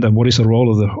important and what is the role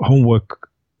of the homework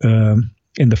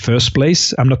in the first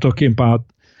place. I'm not talking about,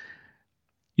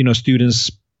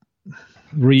 students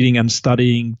reading and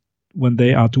studying when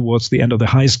they are towards the end of the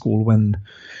high school, when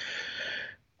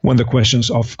the questions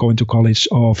of going to college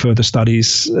or further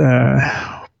studies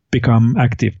become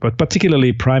active, but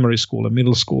particularly primary school and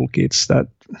middle school kids. That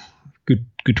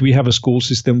could we have a school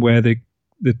system where the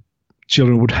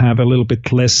children would have a little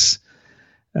bit less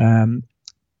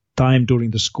time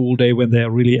during the school day, when they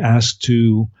are really asked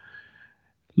to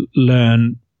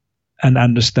learn and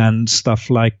understand stuff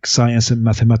like science and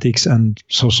mathematics and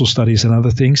social studies and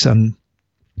other things, and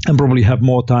probably have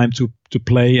more time to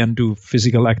play and do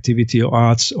physical activity or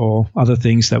arts or other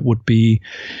things that would be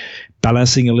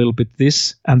balancing a little bit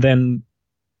this. And then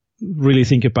really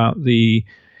think about the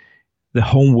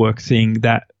homework thing.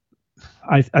 That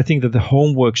I think that the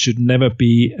homework should never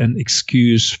be an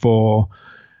excuse for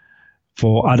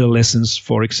adolescents,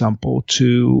 for example,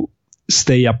 to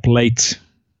stay up late,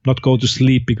 not go to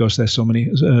sleep because there's so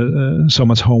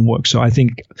much homework. So I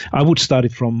think I would start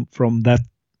it from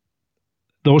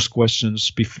those questions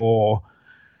before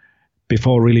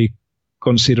really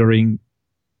considering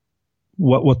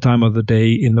what time of the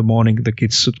day in the morning the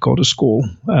kids should go to school,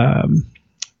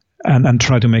 and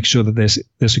try to make sure that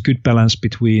there's a good balance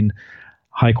between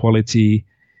high quality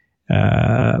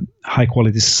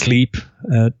sleep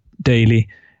daily,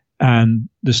 and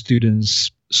the students'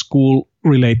 school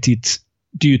related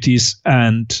duties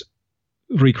and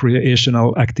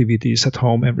recreational activities at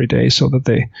home every day, so that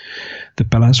the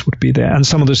balance would be there. And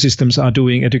some of the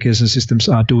education systems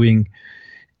are doing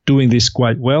this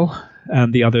quite well,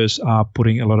 and the others are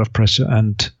putting a lot of pressure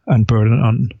and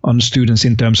burden on students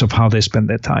in terms of how they spend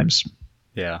their times.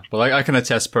 Yeah, well, I can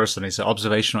attest personally. So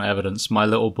observational evidence. My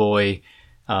little boy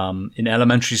in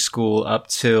elementary school up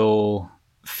till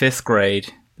 5th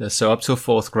grade, so up till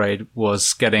 4th grade,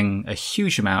 was getting a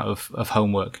huge amount of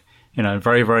homework.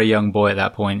 Very, very young boy at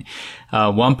that point.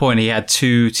 One point he had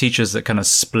 2 teachers that kind of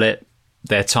split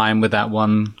their time with that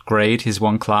one grade, his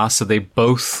one class. So they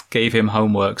both gave him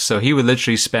homework. So he would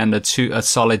literally spend a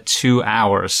solid 2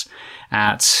 hours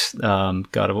at,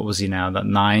 what was he now? That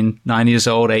 9 years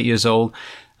old, 8 years old,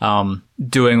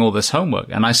 doing all this homework.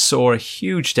 And I saw a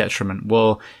huge detriment.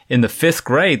 Well, in the 5th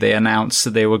grade, they announced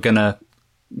that they were going to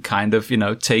kind of,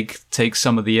 take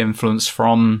some of the influence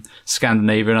from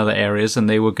Scandinavia and other areas, and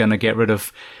they were going to get rid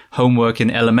of homework in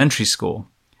elementary school.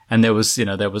 And there was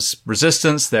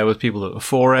resistance. There was people that were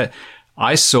for it.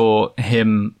 I saw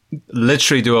him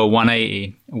literally do a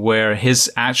 180, where his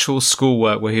actual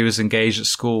schoolwork, where he was engaged at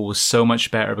school, was so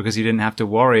much better because he didn't have to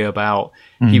worry about,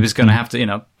 he was going to have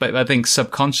to, but I think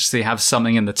subconsciously have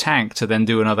something in the tank to then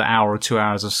do another hour or 2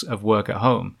 hours of work at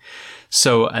home.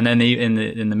 So, and then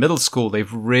in the middle school,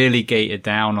 they've really gated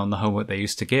down on the homework they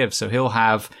used to give. So he'll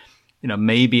have,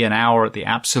 maybe an hour at the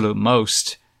absolute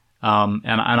most And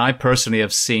I personally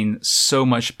have seen so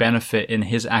much benefit in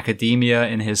his academia,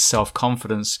 in his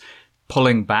self-confidence,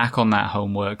 pulling back on that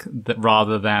homework that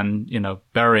rather than,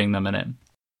 burying them in it.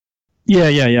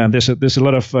 Yeah. There's a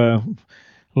lot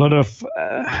of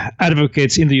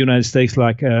advocates in the United States,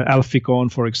 like Alfie Kohn,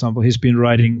 for example. He's been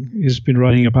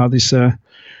writing about this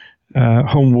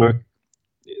homework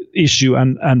issue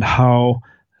and how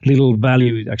little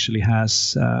value it actually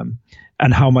has,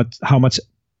 and how much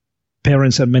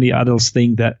parents and many adults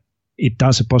think that it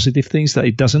does positive things that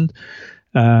it doesn't.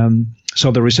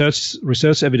 So the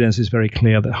research evidence is very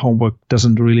clear that homework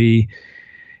doesn't really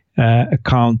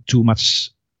account too much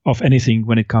of anything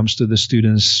when it comes to the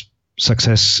students'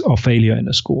 success or failure in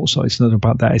a school. So it's not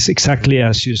about that. It's exactly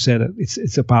as you said.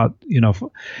 It's about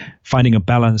finding a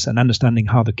balance and understanding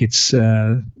how the kids,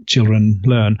 children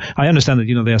learn. I understand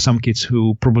that there are some kids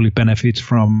who probably benefit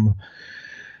from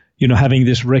having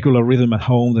this regular rhythm at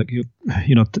home, that you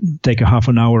take a half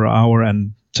an hour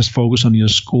and just focus on your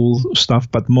school stuff.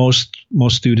 But most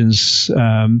students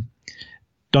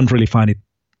don't really find it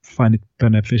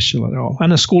beneficial at all.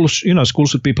 And a school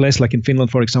should be a place like in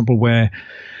Finland, for example, where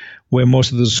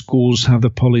most of the schools have the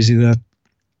policy that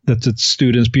the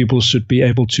students, pupils should be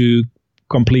able to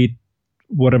complete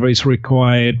whatever is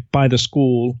required by the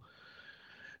school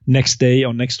next day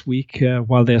or next week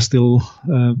while they're still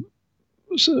in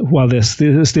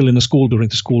the school during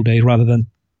the school day, rather than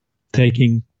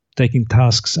taking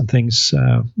tasks and things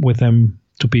with them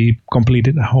to be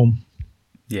completed at home.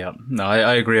 Yeah, no,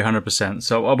 I agree 100%.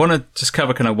 So I want to just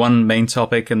cover kind of one main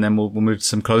topic, and then we'll move to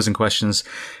some closing questions.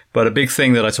 But a big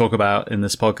thing that I talk about in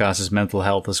this podcast is mental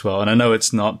health as well. And I know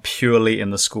it's not purely in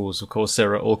the schools. Of course,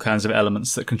 there are all kinds of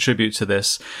elements that contribute to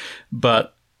this.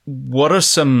 But what are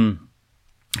some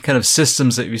kind of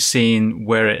systems that you've seen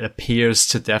where it appears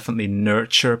to definitely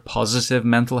nurture positive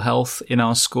mental health in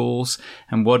our schools?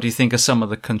 And what do you think are some of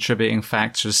the contributing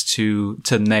factors to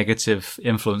negative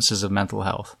influences of mental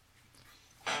health?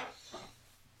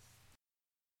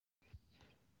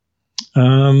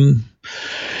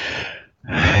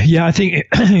 I think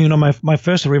my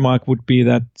first remark would be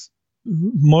that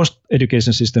most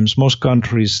education systems, most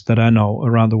countries that I know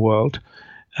around the world,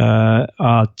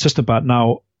 are just about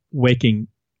now waking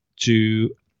to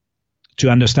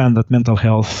understand that mental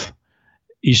health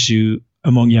issue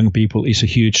among young people is a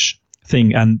huge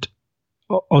thing, and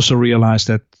also realize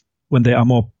that when there are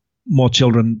more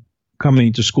children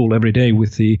coming to school every day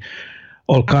with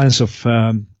all kinds of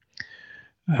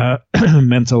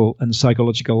mental and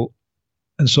psychological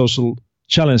and social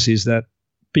challenges, that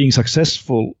being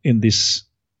successful in this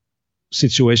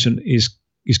situation is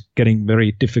getting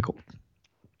very difficult.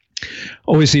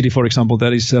 OECD, for example,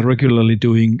 that is regularly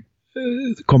doing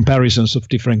comparisons of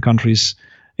different countries,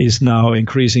 is now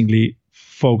increasingly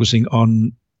focusing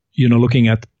on looking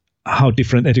at how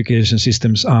different education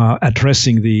systems are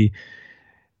addressing the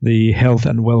health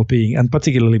and well-being, and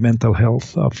particularly mental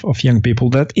health of young people.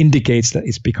 That indicates that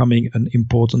it's becoming an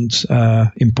important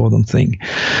thing.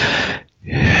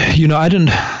 I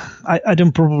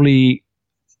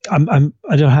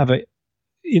don't have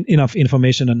enough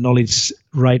information and knowledge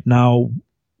right now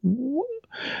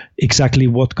exactly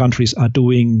what countries are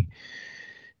doing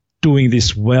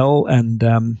this well, and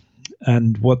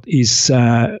what is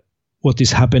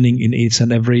happening in each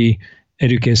and every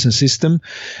education system.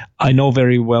 I know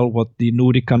very well what the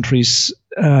Nordic countries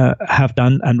have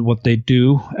done and what they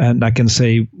do, and I can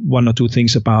say one or two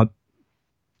things about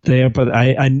there. But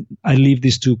I leave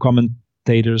these two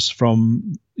commentators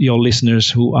from your listeners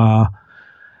who are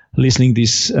listening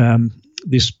this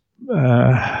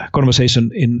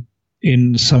conversation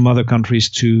in some other countries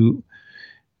to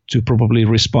probably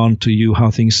respond to you how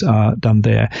things are done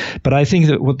there. But I think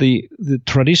that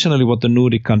traditionally what the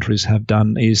Nordic countries have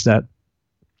done is that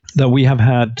we have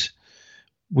had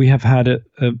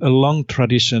a long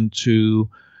tradition to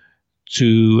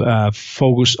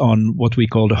focus on what we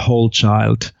call the whole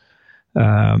child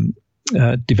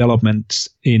development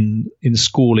in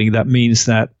schooling. That means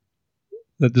that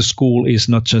the school is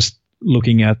not just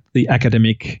looking at the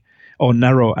academic or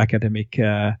narrow academic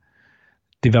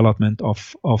development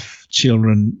of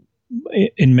children,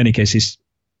 in many cases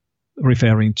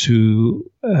referring to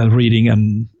reading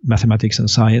and mathematics and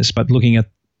science, but looking at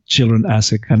children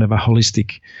as a kind of a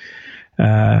holistic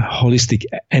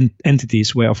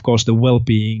entities, where of course the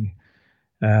well-being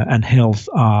and health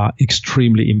are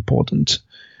extremely important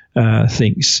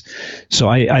things. So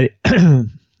I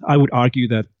I would argue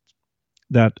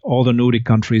that all the Nordic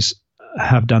countries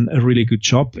have done a really good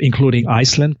job, including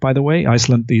Iceland, by the way.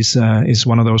 Iceland is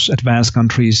one of those advanced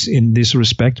countries in this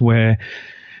respect, where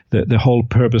the whole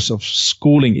purpose of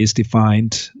schooling is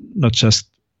defined not just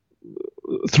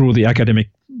through the academic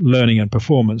learning and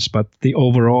performance, but the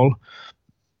overall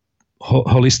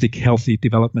holistic, healthy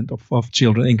development of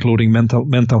children, including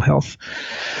mental health.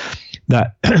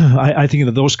 That I think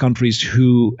that those countries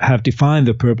who have defined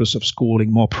the purpose of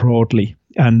schooling more broadly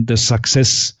and the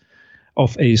success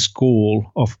of a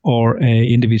school or a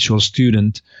individual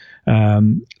student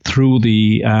through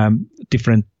the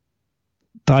different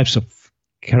types of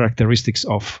characteristics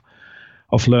of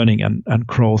learning and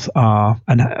growth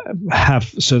and have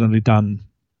certainly done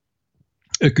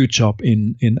a good job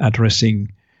in addressing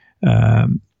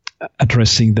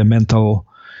the mental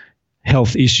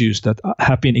health issues that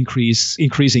have been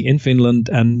increasing in Finland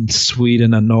and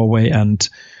Sweden and Norway and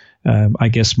I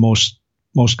guess most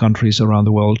countries around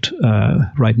the world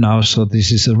right now. So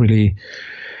this is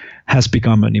has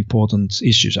become an important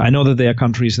issue. I know that there are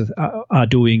countries that are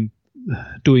doing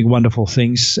wonderful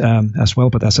things as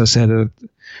well, but as I said,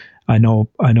 I know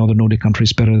the Nordic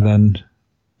countries better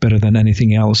than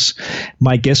anything else.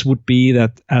 My guess would be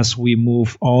that as we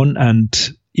move on,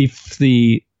 and if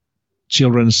the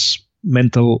children's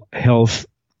mental health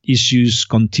issues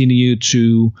continue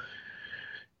to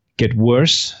get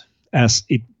worse, as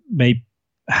it may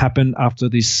happen after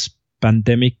this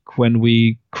pandemic, when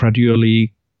we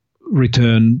gradually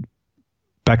return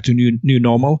back to new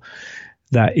normal,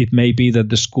 that it may be that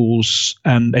the schools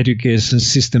and education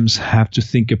systems have to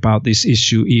think about this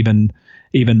issue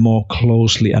even more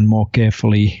closely and more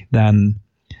carefully than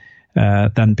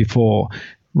before,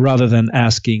 rather than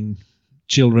asking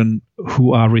children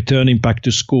who are returning back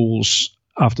to schools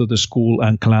after the school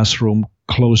and classroom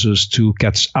closes to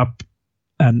catch up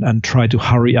and try to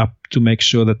hurry up to make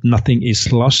sure that nothing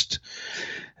is lost.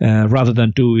 Rather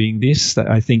than doing this, that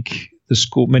I think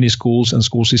many schools and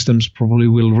school systems probably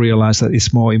will realize that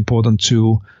it's more important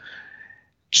to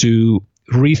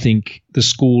rethink the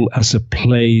school as a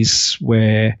place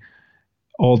where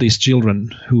all these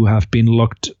children who have been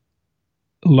locked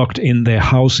in their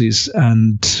houses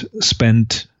and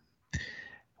spent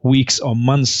weeks or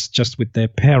months just with their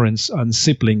parents and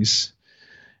siblings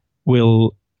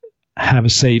will have a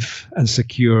safe and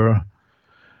secure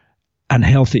and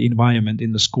healthy environment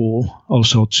in the school,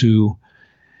 also to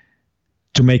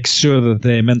make sure that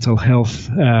their mental health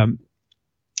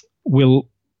will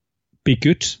be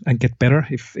good and get better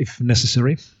if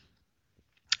necessary.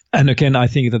 And again, I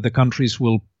think that the countries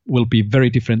will be very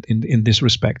different in this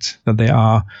respect, that there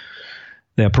are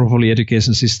probably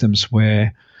education systems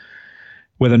where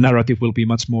the narrative will be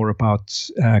much more about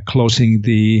closing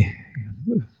the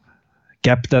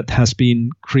gap that has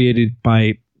been created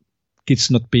by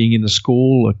kids not being in the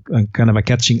school and kind of a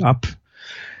catching up.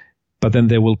 But then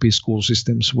there will be school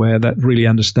systems where that really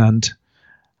understand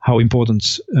how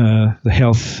important the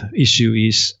health issue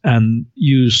is and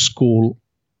use school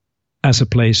as a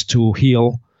place to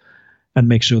heal and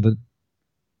make sure that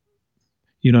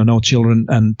no children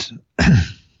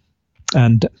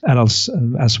and adults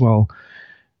as well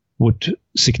would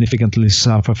significantly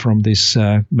suffer from this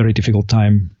very difficult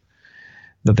time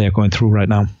that they are going through right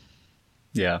now.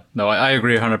 Yeah, no, I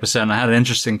agree 100%. I had an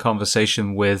interesting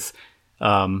conversation with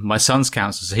my son's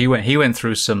counselor. So he went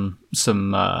through some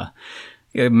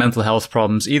mental health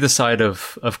problems either side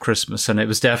of Christmas, and it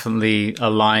was definitely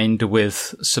aligned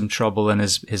with some trouble in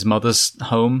his mother's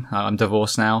home. I'm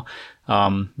divorced now,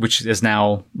 which is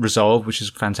now resolved, which is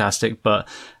fantastic. But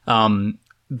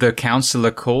the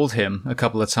counselor called him a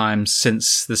couple of times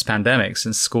since this pandemic,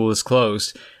 since school is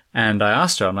closed, and I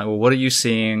asked her, I'm like, well, what are you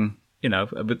seeing?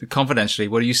 Confidentially,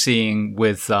 what are you seeing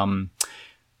with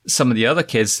some of the other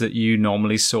kids that you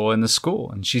normally saw in the school?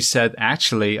 And she said,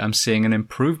 actually, I'm seeing an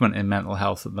improvement in mental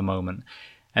health at the moment.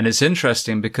 And it's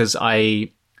interesting because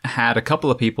I had a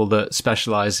couple of people that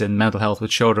specialize in mental health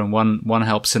with children. One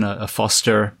helps in a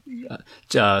foster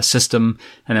system,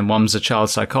 and then one's a child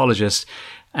psychologist.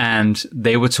 And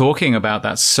they were talking about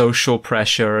that social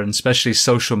pressure and especially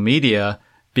social media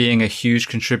being a huge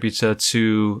contributor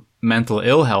to mental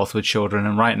ill health with children.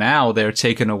 And right now they're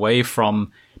taken away from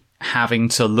having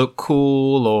to look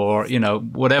cool or,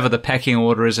 whatever the pecking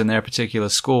order is in their particular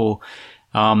school.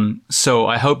 So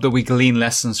I hope that we glean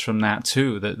lessons from that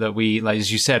too, that we, like,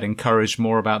 as you said, encourage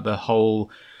more about the whole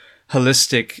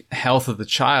holistic health of the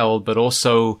child, but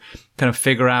also kind of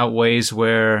figure out ways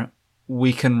where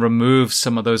we can remove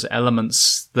some of those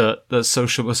elements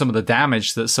some of the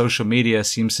damage that social media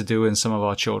seems to do in some of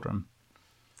our children.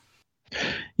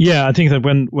 Yeah, I think that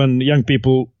when young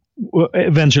people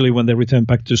eventually, when they return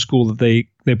back to school, that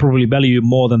they probably value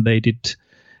more than they did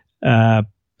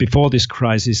before this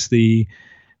crisis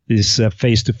this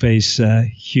face-to-face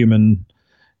human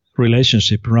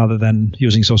relationship, rather than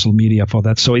using social media for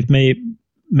that. So it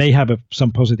may have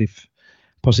some positive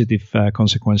positive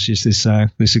consequences this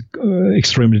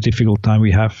extremely difficult time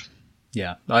we have.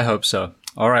 Yeah, I hope so.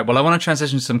 All right. Well, I want to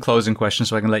transition to some closing questions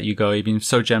so I can let you go. You've been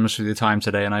so generous with your time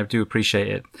today, and I do appreciate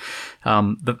it.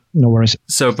 No worries.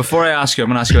 So before I ask you, I'm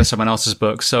going to ask you about someone else's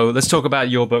book. So let's talk about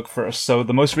your book first. So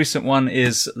the most recent one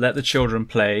is Let the Children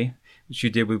Play, which you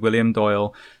did with William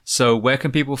Doyle. So where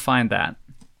can people find that?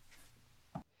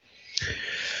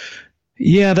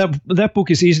 Yeah, that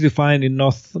book is easy to find in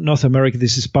North America.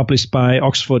 This is published by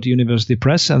Oxford University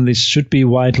Press, and this should be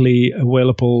widely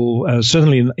available,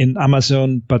 certainly in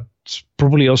Amazon, but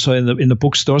probably also in the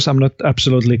bookstores. I'm not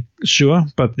absolutely sure,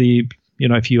 but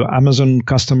if you're Amazon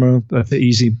customer, that's the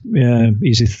easy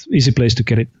place to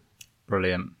get it.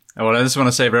 Brilliant. Well, I just want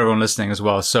to say for everyone listening as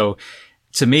well. So,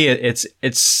 to me, it's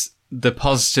the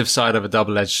positive side of a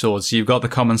double-edged sword. So you've got the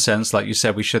common sense, like you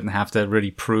said, we shouldn't have to really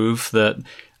prove that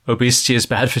obesity is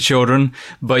bad for children,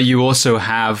 but you also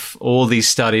have all these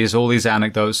studies, all these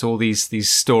anecdotes, all these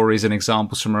stories and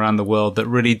examples from around the world that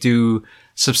really do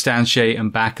substantiate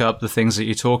and back up the things that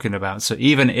you're talking about. So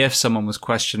even if someone was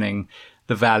questioning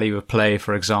the value of play,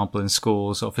 for example, in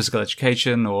schools or physical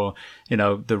education or,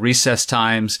 the recess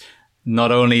times,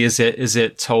 not only is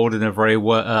it told in a very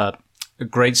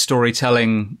great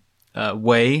storytelling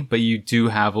way, but you do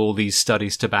have all these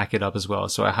studies to back it up as well.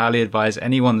 So I highly advise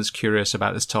anyone that's curious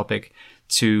about this topic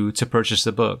to purchase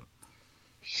the book.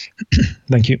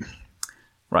 Thank you.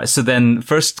 Right. So then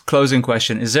first closing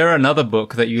question, is there another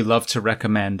book that you love to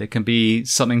recommend? It can be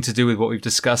something to do with what we've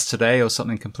discussed today or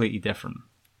something completely different.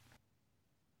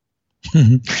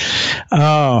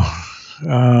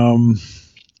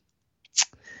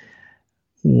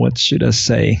 What should I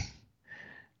say?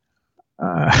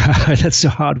 That's a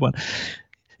hard one.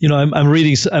 I'm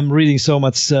reading so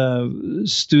much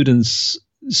students'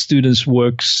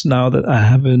 works now that I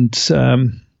haven't.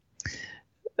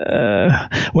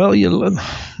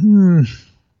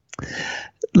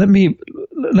 Let me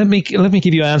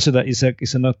give you an answer that is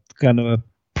not kind of a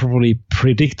probably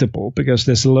predictable, because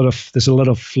there's a lot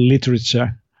of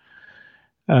literature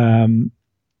in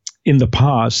the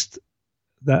past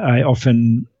that I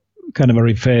often kind of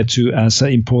refer to as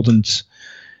important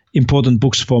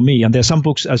books for me. And there are some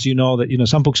books, as you know, that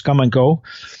some books come and go.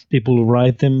 People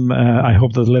write them. I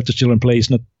hope that Let the Children Play is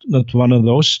not one of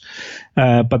those.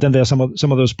 But then there are some of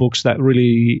those books that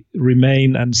really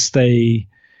remain and stay,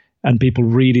 and people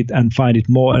read it and find it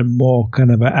more and more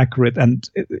kind of accurate. And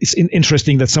it's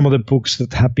interesting that some of the books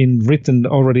that have been written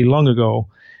already long ago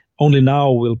only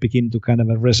now will begin to kind of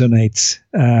resonate,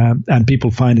 and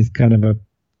people find it kind of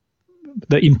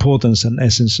the importance and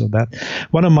essence of that.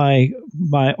 One of my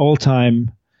all-time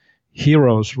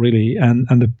heroes, really, and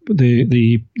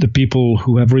the people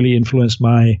who have really influenced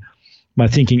my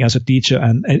thinking as a teacher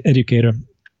and educator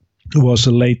was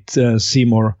the late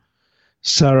Seymour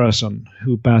Sarason,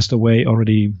 who passed away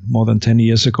already more than 10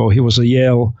 years ago. He was a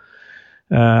Yale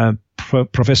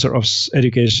professor of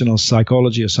educational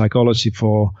psychology or psychology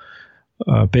for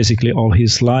basically all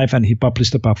his life, and he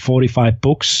published about 45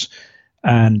 books.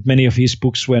 And many of his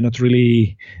books were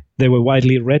they were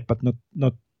widely read, but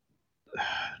not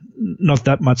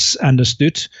that much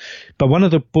understood. But one of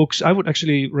the books I would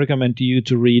actually recommend to you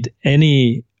to read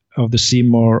any of the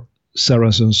Seymour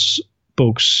Sarason's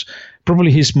books.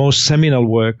 Probably his most seminal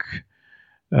work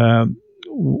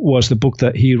was the book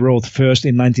that he wrote first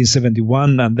in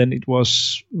 1971, and then it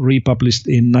was republished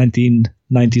in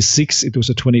 1996. It was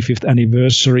the 25th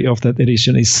anniversary of that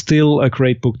edition. It's still a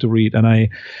great book to read, and I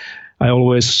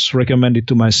always recommend it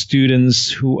to my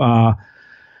students who are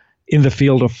in the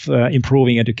field of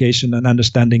improving education and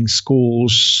understanding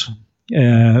schools.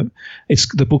 The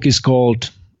book is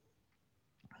called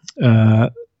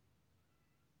The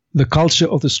Culture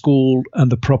of the School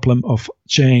and the Problem of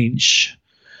Change.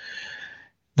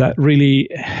 That really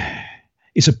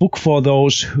is a book for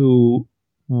those who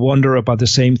wonder about the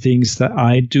same things that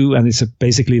I do, and it's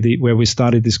basically where we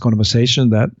started this conversation,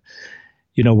 that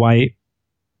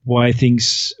why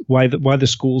the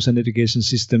schools and education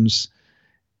systems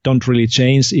don't really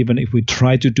change, even if we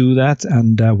try to do that,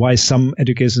 and why some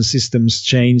education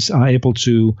systems are able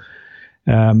to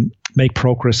make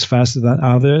progress faster than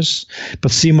others.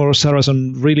 But Seymour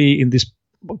Sarason really, in this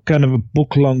kind of a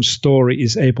book-long story,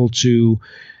 is able to,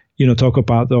 talk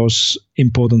about those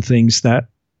important things that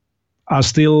are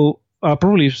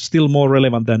probably still more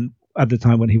relevant than at the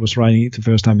time when he was writing it the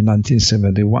first time in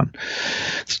 1971.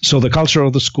 So The Culture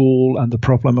of the School and the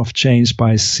Problem of Change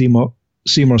by Seymour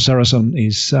Sarason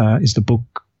is the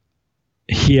book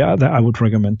here that I would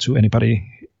recommend to anybody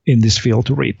in this field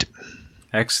to read.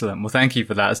 Excellent. Well, thank you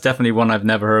for that. It's definitely one I've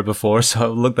never heard before, so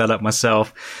I'll look that up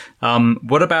myself.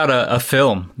 What about a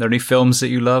film? Are there any films that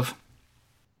you love?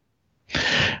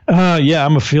 Yeah,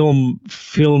 I'm a film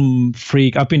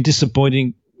freak. I've been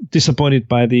disappointed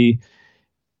by the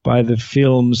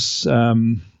films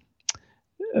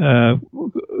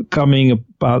coming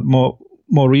about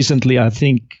more recently. I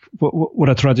think what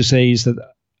I try to say is that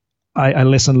I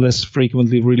less and less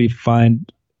frequently really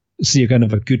see a kind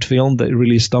of a good film that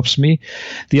really stops me.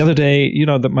 The other day,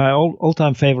 my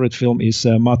all-time favorite film is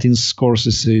Martin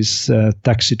Scorsese's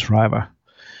Taxi Driver.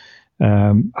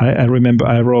 I remember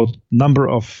I wrote a number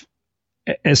of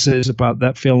essays about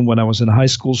that film when I was a high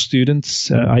school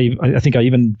student. I think I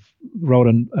even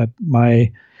wrote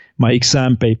my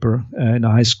exam paper in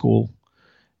high school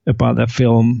about that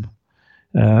film.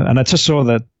 And I just saw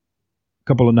that a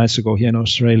couple of nights ago here in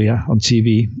Australia on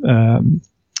TV.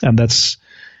 And that's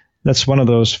one of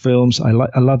those films. I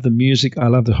love the music. I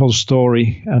love the whole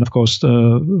story. And of course,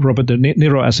 Robert De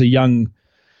Niro as a young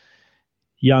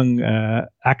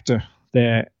actor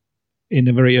there in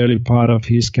the very early part of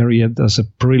his career does a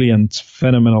brilliant,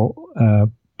 phenomenal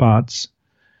part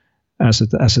as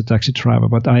a taxi driver.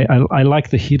 But I like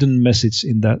the hidden message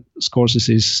in that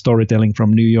Scorsese's storytelling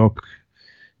from New York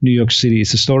City.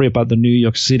 It's a story about the New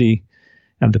York City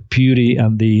and the beauty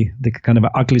and the kind of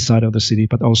ugly side of the city,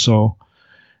 but also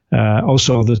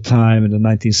the time in the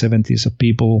 1970s of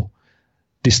people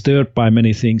disturbed by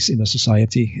many things in the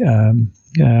society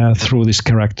through this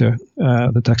character,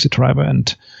 the taxi driver,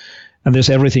 and there's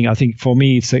everything. I think for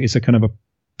me, it's a kind of a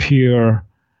pure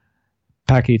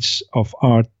package of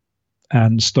art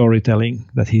and storytelling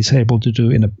that he's able to do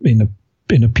in a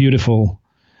beautiful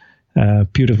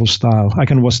style. I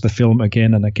can watch the film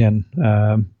again and again,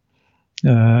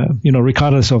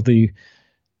 regardless of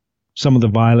some of the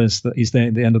violence that is there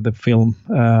at the end of the film.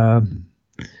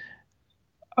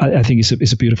 I think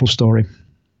it's a beautiful story.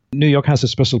 New York has a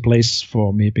special place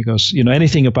for me because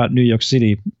anything about New York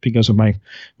City, because of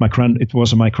it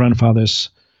was my grandfather's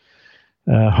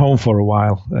home for a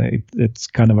while. It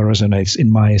kind of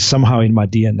resonates somehow in my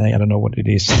DNA. I don't know what it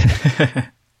is.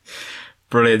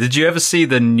 Brilliant. Did you ever see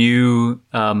the new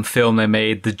film they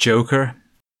made, The Joker?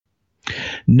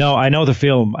 No, I know the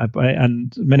film,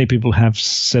 and many people have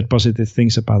said positive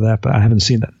things about that, but I haven't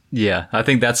seen that. Yeah, I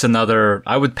think that's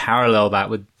I would parallel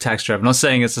that with Taxi Driver. I'm not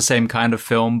saying it's the same kind of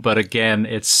film, but again,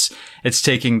 it's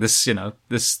taking this,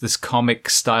 this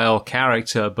comic style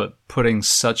character, but putting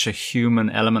such a human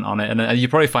element on it. And you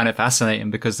probably find it fascinating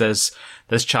because there's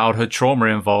childhood trauma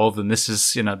involved, and this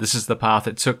is the path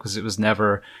it took because it was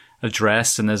never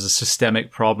addressed, and there's a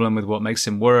systemic problem with what makes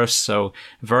him worse. So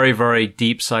very, very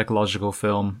deep psychological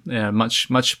film. Much,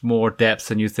 much more depth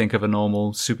than you think of a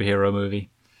normal superhero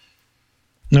movie.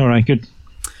 All right, good.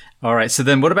 All right. So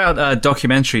then what about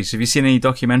documentaries? Have you seen any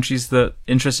documentaries that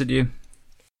interested you?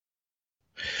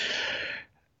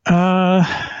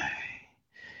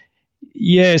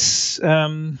 Yes.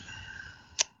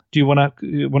 Do you want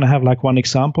to have like one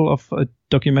example of a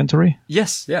documentary?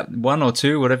 Yes, yeah, one or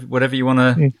two, whatever you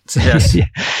want to suggest.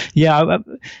 Yeah.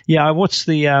 I watched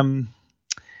the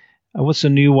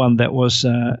new one that was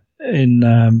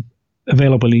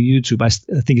available on YouTube. I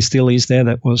think it still is there.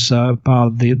 That was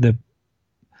about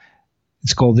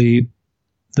it's called the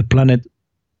planet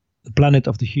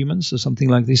of the humans or something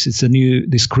like this. It's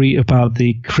about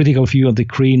the critical view of the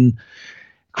green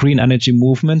energy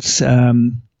movements.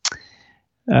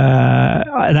 And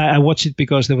I watched it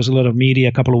because there was a lot of media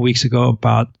a couple of weeks ago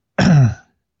about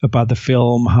the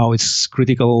film, how it's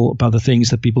critical about the things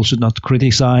that people should not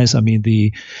criticize. I mean,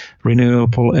 the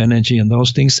renewable energy and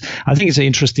those things. I think it's an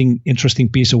interesting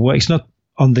piece of work. It's not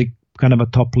on the kind of a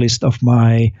top list of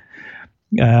my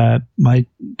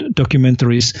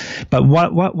documentaries, but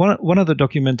one of the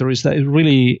documentaries that is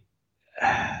really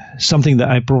something that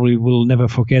I probably will never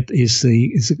forget is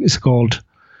called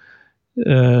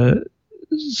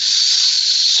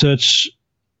Search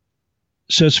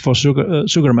for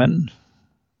Sugarman.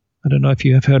 I don't know if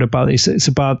you have heard about it. It's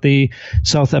about the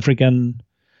South African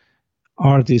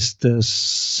artist,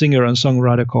 singer and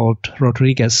songwriter called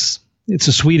Rodriguez. It's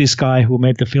a Swedish guy who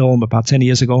made the film about 10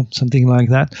 years ago, something like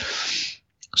that.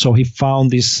 So he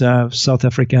found this South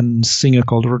African singer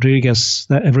called Rodriguez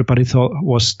that everybody thought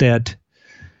was dead.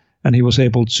 And he was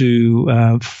able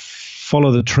to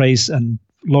follow the trace and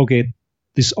locate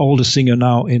this older singer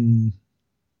now in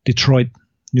Detroit,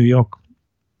 New York.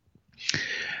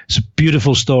 It's a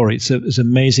beautiful story. It's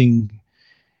amazing.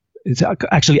 It's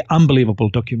actually unbelievable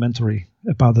documentary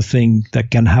about the thing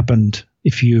that can happen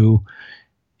if you're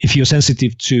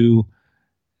sensitive to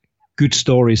good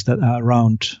stories that are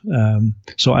around.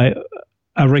 So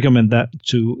I recommend that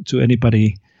to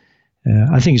anybody.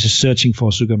 I think it's Searching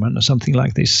for Sugarman or something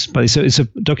like this. But it's a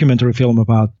documentary film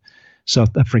about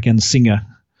South African singer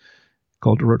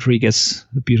called Rodriguez.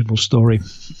 A beautiful story.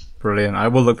 Brilliant. I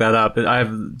will look that up.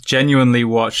 I've genuinely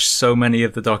watched so many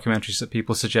of the documentaries that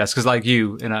people suggest. Because like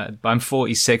you, I'm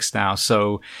 46 now,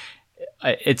 so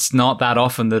it's not that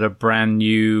often that a brand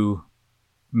new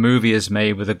movie is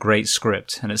made with a great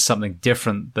script, and it's something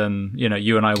different than,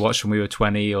 you and I watched when we were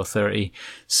 20 or 30.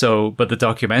 So, but the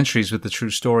documentaries with the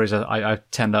true stories, I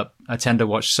tend to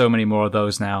watch so many more of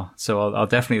those now. So I'll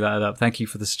definitely look that up. Thank you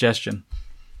for the suggestion.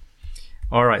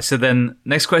 All right. So then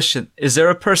next question, is there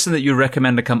a person that you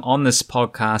recommend to come on this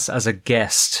podcast as a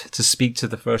guest to speak to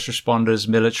the first responders,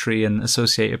 military and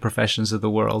associated professions of the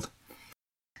world?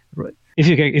 Right. If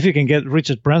you can get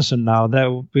Richard Branson now, that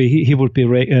would be, he would be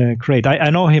great. I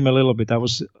know him a little bit. I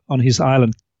was on his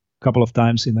island a couple of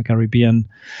times in the Caribbean,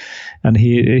 and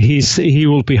he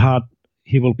will be hard.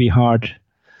 He will be hard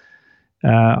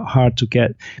to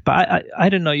get. But I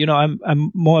don't know.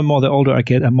 I'm more and more the older I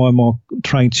get, I'm more and more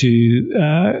trying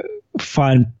to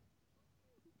find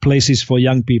places for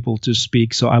young people to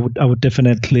speak. So I would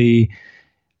definitely,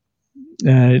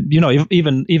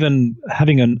 even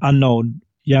having an unknown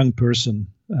young person,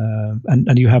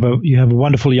 and you have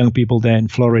wonderful young people there in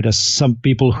Florida. Some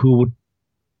people who would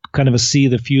kind of see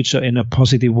the future in a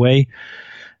positive way.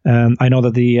 I know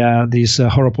that these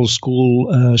horrible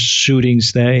school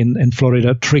shootings there in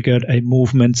Florida triggered a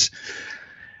movement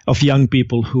of young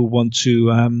people who want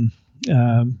to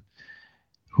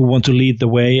lead the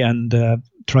way and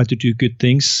try to do good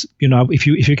things. If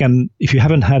you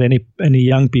haven't had any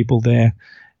young people there,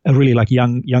 really like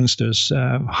youngsters,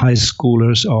 high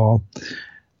schoolers or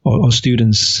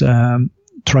students,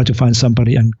 try to find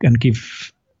somebody and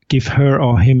give her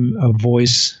or him a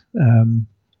voice, and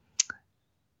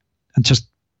just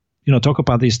talk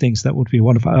about these things. That would be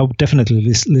wonderful. I would definitely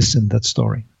listen that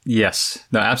story. Yes,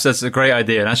 no, absolutely, that's a great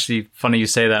idea. And actually, funny you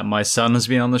say that. My son has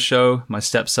been on the show, my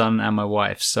stepson and my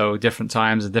wife. So different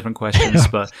times and different questions,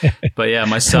 but yeah,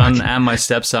 my son and my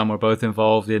stepson were both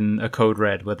involved in a code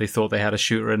red where they thought they had a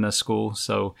shooter in their school.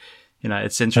 So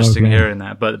it's interesting hearing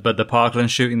that. But the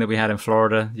Parkland shooting that we had in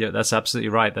Florida, yeah, that's absolutely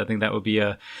right. I think that would be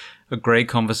a great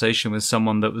conversation with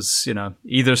someone that was,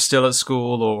 either still at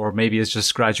school or maybe has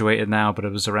just graduated now, but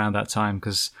it was around that time.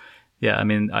 Because, yeah, I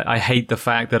mean, I hate the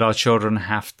fact that our children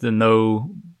have to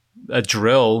know a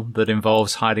drill that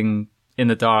involves hiding in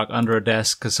the dark under a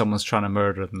desk because someone's trying to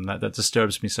murder them. That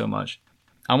disturbs me so much.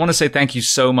 I want to say thank you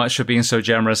so much for being so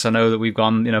generous. I know that we've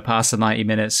gone, past the 90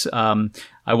 minutes.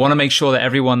 I want to make sure that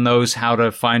everyone knows how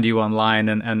to find you online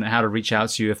and how to reach out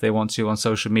to you if they want to on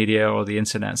social media or the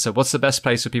internet. So what's the best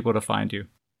place for people to find you?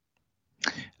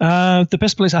 The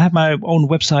best place, I have my own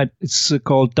website. It's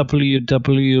called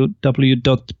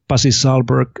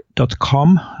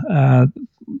www.pasisalberg.com.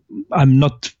 I'm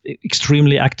not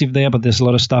extremely active there, but there's a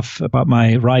lot of stuff about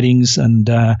my writings and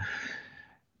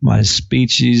my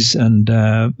speeches and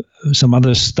some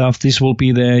other stuff. This will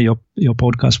be there. Your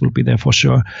podcast will be there for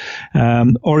sure.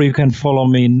 Or you can follow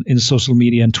me in social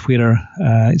media and Twitter.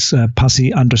 It's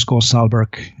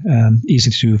Pasi_Salberg.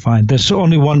 Easy to find. There's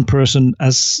only one person,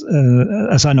 as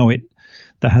I know it,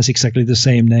 that has exactly the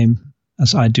same name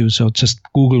as I do. So just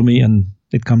Google me and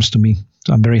it comes to me.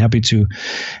 So I'm very happy to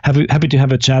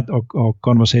have a chat or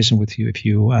conversation with you if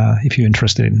you're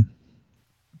interested in.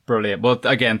 Brilliant. Well,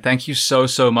 again, thank you so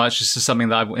much. This is something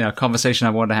that a conversation I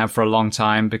wanted to have for a long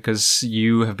time because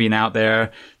you have been out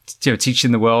there,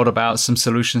 teaching the world about some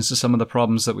solutions to some of the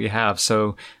problems that we have.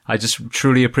 So I just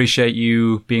truly appreciate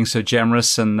you being so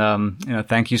generous, and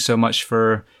thank you so much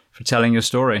for telling your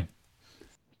story.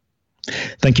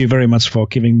 Thank you very much for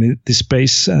giving me this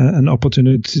space and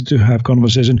opportunity to have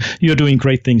conversation. You're doing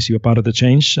great things. You're part of the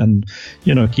change, and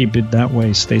keep it that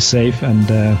way. Stay safe and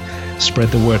spread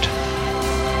the word.